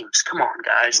 times. Come on,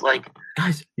 guys!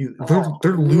 Guys,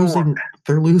 they're losing.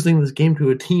 They're losing this game to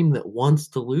a team that wants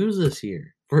to lose this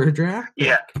year for a draft pick.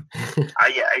 Yeah,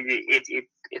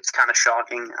 it's kind of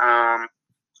shocking.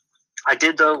 I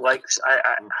did though like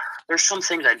there's some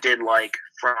things I did like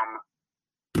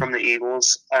from the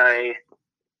Eagles. I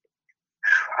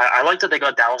like that they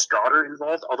got Dallas Goedert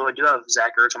involved. Although I do have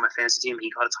Zach Ertz on my fantasy team, he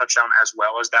got a touchdown as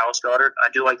well as Dallas Goedert. I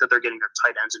do like that they're getting their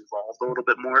tight ends involved a little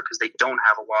bit more because they don't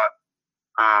have a lot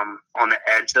on the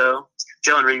edge though.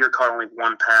 Jalen Reagor caught only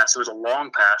 1 pass. It was a long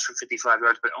pass for 55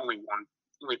 yards, but only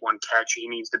one catch. He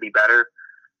needs to be better,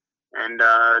 and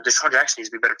Deshaun Jackson needs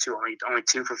to be better too. Only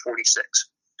 2 for 46.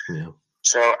 Yeah.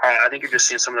 So I think you're just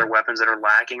seeing some of their weapons that are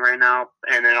lacking right now,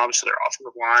 and then obviously their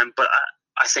offensive line. But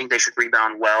I think they should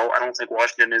rebound well. I don't think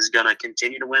Washington is going to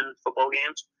continue to win football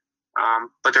games,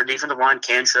 but their defensive line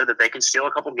can show that they can steal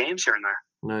a couple games here and there.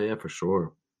 No, yeah, for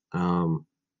sure.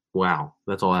 Wow,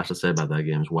 that's all I have to say about that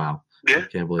game. Is wow. Yeah, I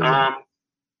can't believe it.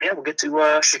 Yeah, we'll get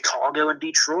to Chicago and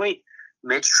Detroit.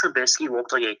 Mitch Trubisky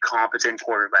looked like a competent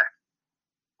quarterback.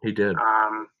 He did.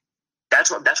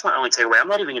 That's my only takeaway. I'm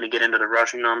not even going to get into the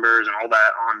rushing numbers and all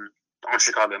that on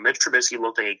Chicago. Mitch Trubisky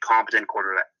looked like a competent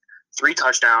quarterback. 3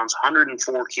 touchdowns,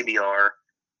 104 QBR,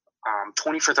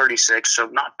 20 for 36, so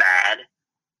not bad.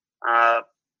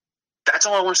 That's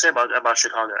all I want to say about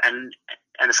Chicago, and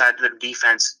the fact that their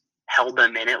defense held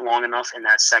them in it long enough in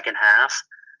that second half.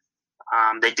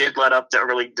 They did let up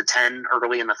the 10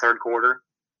 early in the third quarter,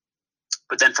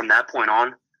 but then from that point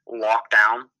on, locked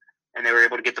down. And they were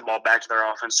able to get the ball back to their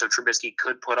offense, so Trubisky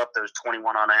could put up those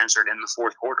 21 unanswered in the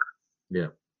fourth quarter. Yeah.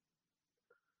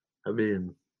 I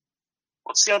mean,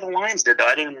 let's see how the Lions did, though.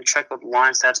 I didn't even check the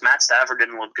Lions stats. Matt Stafford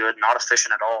didn't look good, not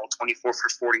efficient at all. 24 for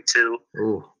 42.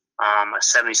 Ooh. A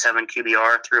 77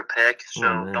 QBR through a pick,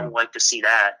 so don't like to see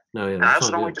that. No, yeah. And I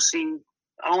also don't like to see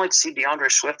DeAndre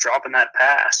Swift dropping that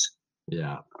pass.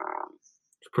 Yeah.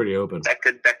 It's pretty open. That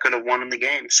could have won in the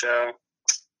game, so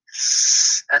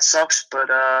that sucks, but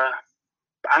I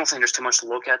don't think there's too much to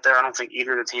look at there. I don't think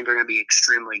either of the teams are going to be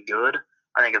extremely good.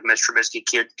 I think if Mitch Trubisky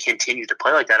continues to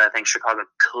play like that, I think Chicago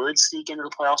could sneak into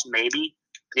the playoffs, maybe.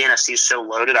 The NFC is so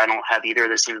loaded, I don't have either of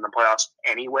those teams in the playoffs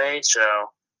anyway. So,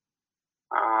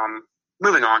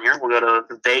 moving on here, we'll go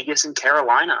to Vegas and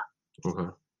Carolina. Okay.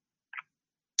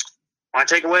 My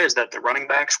takeaway is that the running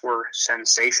backs were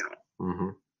sensational. Mm-hmm.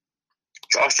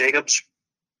 Josh Jacobs,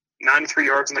 93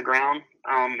 yards on the ground,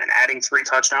 and adding 3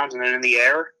 touchdowns, and then in the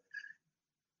air,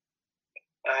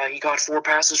 he got 4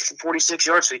 passes for 46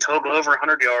 yards, so he totaled over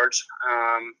 100 yards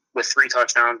with 3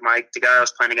 touchdowns. Mike, the guy I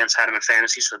was playing against, had him in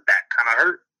fantasy, so that kind of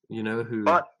hurt. You know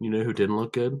who didn't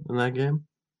look good in that game?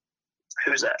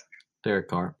 Who's that? Derek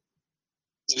Carr.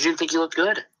 You didn't think he looked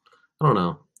good? I don't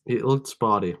know. He looked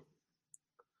spotty.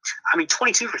 I mean,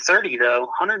 22 for 30, though.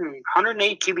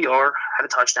 108 QBR, had a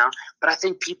touchdown. But I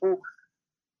think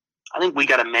we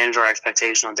got to manage our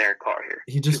expectation on Derek Carr here.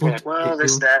 He just People looked, are like, well,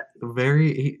 this, that.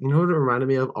 you know what it reminded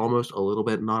me of? Almost a little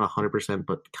bit, not 100%,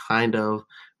 but kind of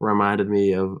reminded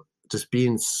me of just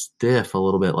being stiff a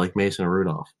little bit like Mason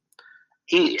Rudolph.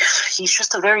 He's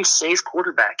just a very safe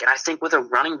quarterback. And I think with a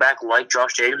running back like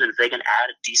Josh Jacobs, and if they can add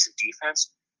a decent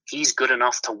defense, he's good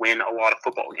enough to win a lot of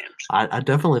football games. I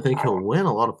definitely think he'll win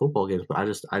a lot of football games, but I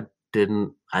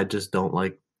just don't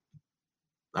like.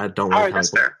 I don't like. All right,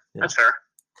 that's fair. Yeah. That's fair.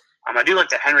 I do like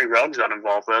that Henry Ruggs got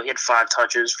involved though. He had 5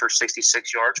 touches for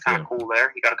 66 yards. Kind of cool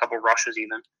there. He got a couple rushes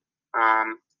even.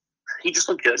 He just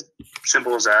looked good.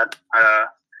 Simple as that. I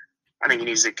think he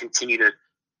needs to continue to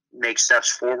make steps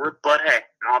forward, but hey,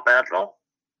 not bad at all.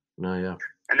 No, yeah.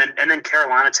 And then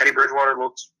Carolina, Teddy Bridgewater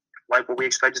looked like what we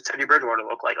expected Teddy Bridgewater to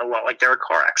look like. A lot like Derek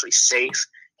Carr, actually safe,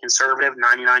 conservative,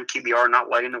 99 QBR, not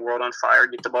lighting the world on fire.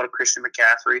 Get the ball to Christian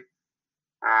McCaffrey.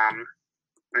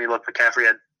 When you look, McCaffrey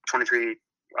had 23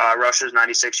 rushes,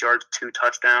 96 yards, 2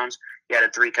 touchdowns. He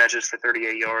had 3 catches for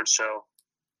 38 yards. So,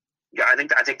 yeah, I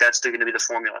think that's still going to be the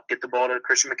formula. Get the ball to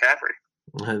Christian McCaffrey.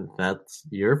 That's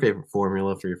your favorite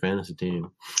formula for your fantasy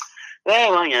team. Yeah,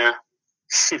 well, yeah.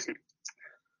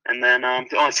 And then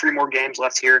only 3 more games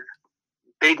left here.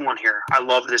 Big one here. I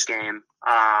love this game.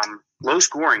 Low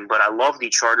scoring, but I love the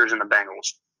Chargers and the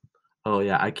Bengals. Oh,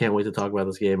 yeah. I can't wait to talk about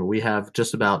this game. We have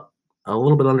just about a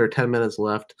little bit under 10 minutes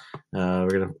left. We're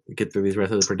going to get through these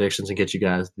rest of the predictions and get you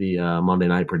guys the Monday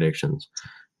night predictions.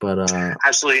 But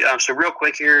absolutely. So real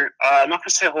quick here, I'm not going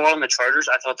to say a whole lot on the Chargers.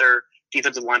 I thought their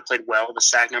defensive line played well. The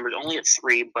sack numbers only at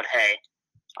 3, but hey,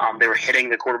 they were hitting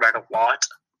the quarterback a lot,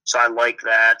 so I like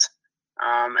that.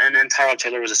 And then Tyrod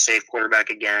Taylor was a safe quarterback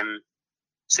again,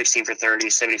 16 for 30,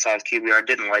 75 QBR.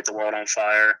 Didn't light the world on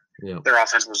fire. Yep. Their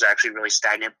offense was actually really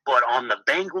stagnant. But on the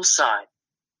Bengals side,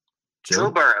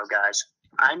 Joe Burrow, guys,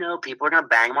 I know people are going to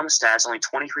bang him on the stats. Only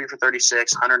 23 for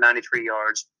 36, 193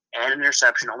 yards, and an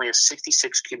interception, only a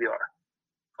 66 QBR.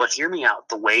 But hear me out.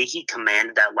 The way he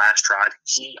commanded that last drive,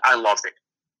 I loved it.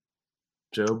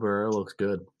 Joe Burrow looks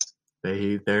good.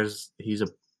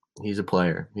 He's a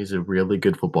player. He's a really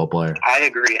good football player. I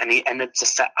agree.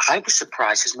 I was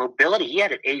surprised. His mobility, he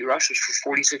had 8 rushes for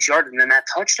 46 yards and then that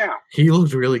touchdown. He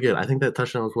looked really good. I think that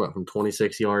touchdown was from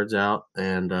 26 yards out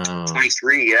and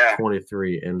 23, yeah.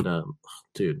 23 and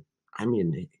dude, I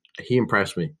mean, he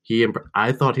impressed me.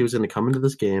 I thought he was going to come into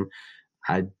this game.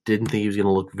 I didn't think he was going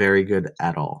to look very good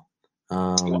at all.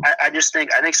 I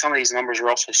think some of these numbers are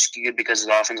also skewed because his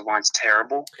offensive line's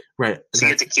terrible. Right. So you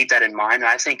have to keep that in mind. And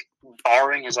I think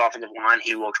barring his offensive line,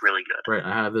 he looked really good. Right.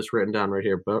 I have this written down right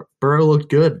here. Burrow looked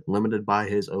good, limited by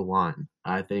his O-line.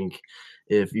 I think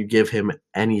if you give him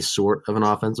any sort of an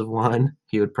offensive line,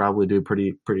 he would probably do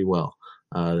pretty well.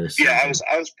 This season.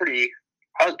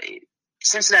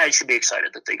 Cincinnati should be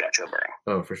excited that they got Joe Burrow.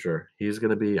 Oh, for sure. He's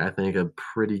going to be, I think, a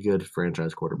pretty good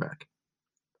franchise quarterback.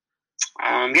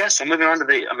 So moving on to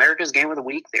the America's Game of the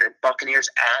Week there. Buccaneers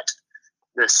at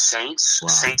the Saints. Wow.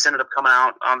 Saints ended up coming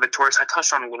out victorious. I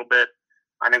touched on it a little bit.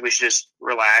 I think we should just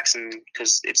relax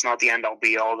because it's not the end-all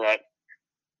be-all that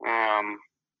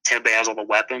Tampa Bay has all the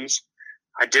weapons.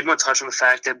 I did want to touch on the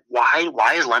fact that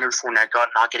why is Leonard Fournette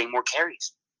not getting more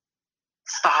carries?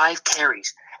 5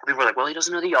 carries. And people were like, well, he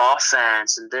doesn't know the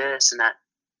offense and this and that.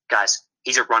 Guys,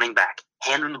 he's a running back.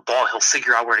 Hand him the ball. He'll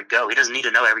figure out where to go. He doesn't need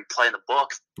to know every play in the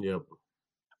book. Yep.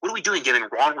 What are we doing giving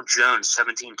Ronald Jones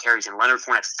 17 carries and Leonard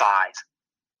Fournette 5?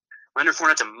 Leonard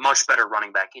Fournette's a much better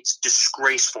running back. It's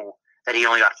disgraceful that he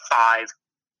only got 5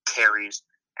 carries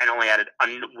and only added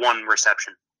 1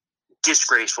 reception.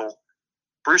 Disgraceful.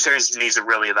 Bruce Arians needs to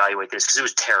really evaluate this because it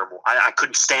was terrible. I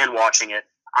couldn't stand watching it.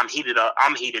 I'm heated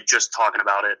just talking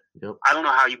about it. Yep. I don't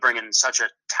know how you bring in such a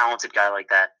talented guy like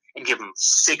that and give him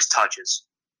 6 touches.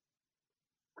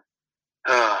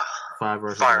 5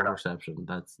 rushes, 1 reception.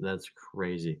 That's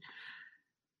crazy.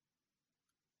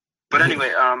 But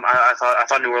anyway, I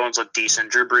thought New Orleans looked decent.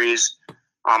 Drew Brees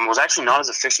was actually not as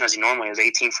efficient as he normally is,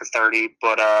 18 for 30.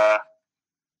 But I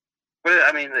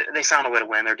mean, they found a way to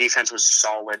win. Their defense was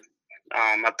solid.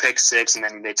 A pick 6, and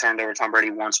then they turned over Tom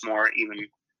Brady once more. Even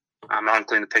not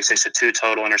including the pick 6, so 2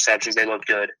 total interceptions. They looked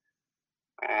good.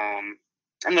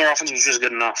 And their offense was just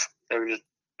good enough. They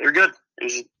were good.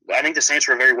 I think the Saints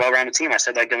were a very well-rounded team. I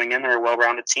said that going in, they're a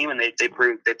well-rounded team, and they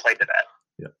proved they played to that.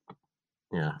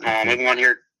 Yeah. Moving on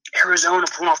here, Arizona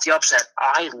pulling off the upset.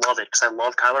 I love it because I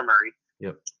love Kyler Murray.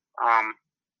 Yep.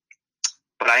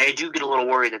 But I do get a little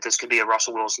worried that this could be a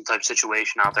Russell Wilson type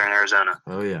situation out there in Arizona.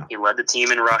 Oh yeah. He led the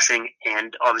team in rushing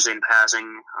and obviously in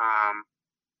passing.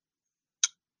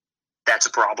 That's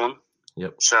a problem.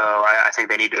 Yep. So I think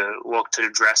they need to look to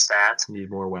address that.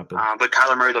 Need more weapons. But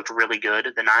Kyler Murray looked really good.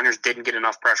 The Niners didn't get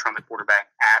enough pressure on the quarterback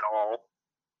at all.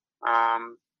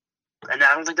 And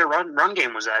I don't think their run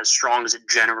game was as strong as it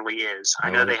generally is. I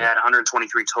know they had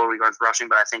 123 total yards rushing,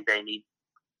 but I think they need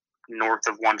north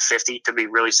of 150 to be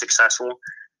really successful.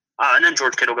 And then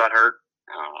George Kittle got hurt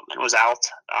and was out,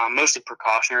 mostly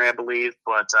precautionary, I believe.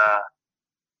 But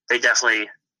they definitely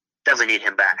need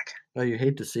him back. Oh, you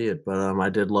hate to see it, but I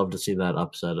did love to see that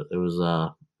upset. It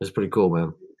was pretty cool,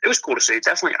 man. It was cool to see.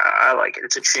 Definitely, I like it.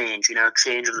 It's a change,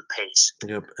 change of the pace.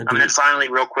 Yep. And then finally,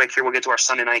 real quick here, we'll get to our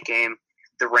Sunday night game.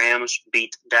 The Rams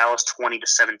beat Dallas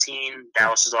 20-17.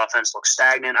 Dallas's offense looks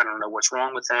stagnant. I don't know what's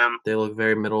wrong with them. They look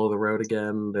very middle of the road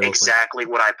again. Exactly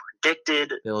what I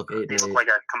predicted. They look 8-8. They look like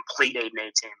a complete 8-8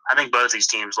 team. I think both these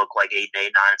teams look like 8-8, 9-7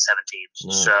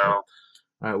 teams.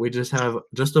 All right, we just have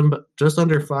just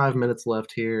under 5 minutes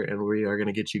left here, and we are going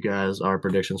to get you guys our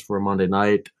predictions for Monday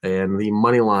night and the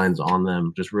money lines on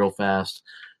them just real fast.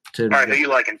 All right, who you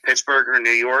like in Pittsburgh or New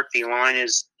York? The line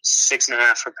is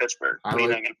 6.5 for Pittsburgh. What are you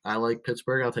thinking? I like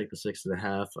Pittsburgh. I'll take the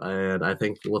 6.5, and I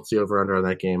think what's the over/under on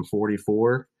that game?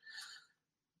 44.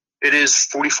 It is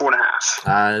 44.5.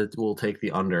 I will take the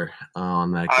under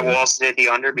on that game. I will also take the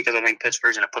under because I think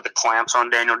Pittsburgh's going to put the clamps on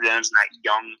Daniel Jones and that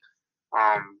young,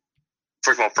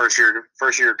 first of all, first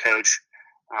year coach,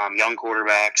 young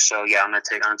quarterback. So yeah, I'm gonna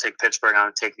take Pittsburgh. I'm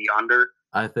gonna take the under.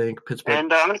 I think Pittsburgh,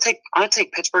 and I'm gonna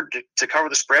take Pittsburgh to cover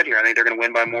the spread here. I think they're gonna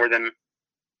win by more than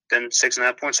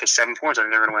 6.5 points, so 7 points. I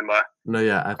think they're gonna win by. No,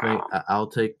 yeah, I think I'll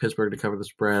take Pittsburgh to cover the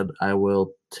spread. I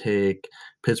will take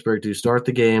Pittsburgh to start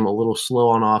the game a little slow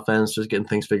on offense, just getting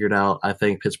things figured out. I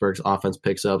think Pittsburgh's offense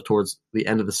picks up towards the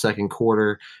end of the second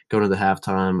quarter, going into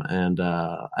halftime, and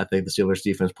I think the Steelers'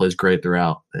 defense plays great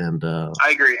throughout. And I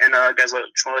agree. And guys, just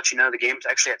want to let you know the game's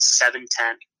actually at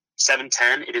 7:10.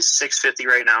 7:10. It is 6:50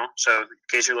 right now. So in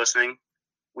case you're listening,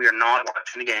 we are not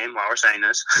watching the game while we're saying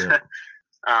this. Yeah.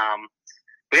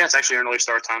 But yeah, it's actually an early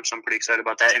start time, so I'm pretty excited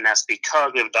about that. And that's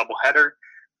because we have a doubleheader.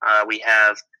 We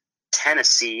have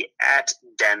Tennessee at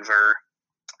Denver,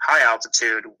 high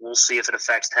altitude. We'll see if it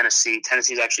affects Tennessee.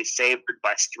 Tennessee is actually favored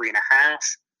by 3.5.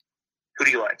 Who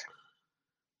do you like?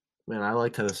 Man, I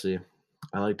like Tennessee.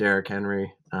 I like Derrick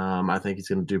Henry. I think he's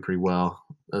going to do pretty well,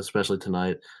 especially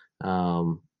tonight.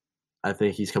 I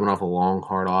think he's coming off a long,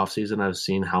 hard offseason. I've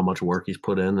seen how much work he's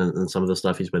put in and some of the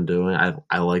stuff he's been doing.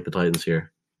 I like the Titans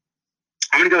here.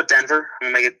 I'm going to go with Denver. I'm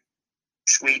going to make it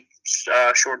sweet,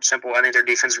 short, simple. I think their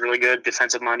defense is really good,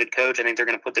 defensive-minded coach. I think they're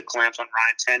going to put the clamps on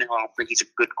Ryan Tannehill. I don't think he's a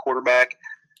good quarterback.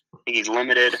 I think he's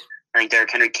limited. I think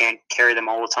Derrick Henry can't carry them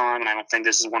all the time, and I don't think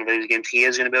this is one of those games he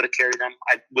is going to be able to carry them.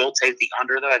 I will take the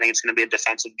under, though. I think it's going to be a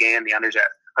defensive game.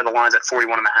 The line's at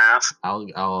 41.5. I'll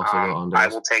also go under. I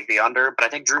will take the under, but I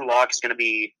think Drew Lock is going to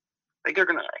be –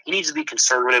 he needs to be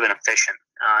conservative and efficient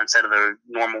instead of the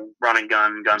normal run and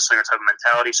gun, gunslinger type of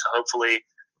mentality. So hopefully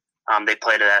they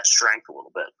play to that strength a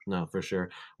little bit. No, for sure.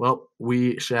 Well,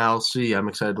 we shall see. I'm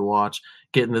excited to watch.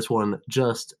 Getting this one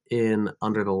just in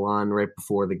under the line right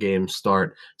before the game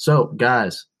start. So,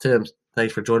 guys, Tim,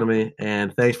 thanks for joining me,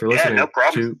 and thanks for listening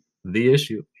to The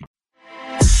Issue.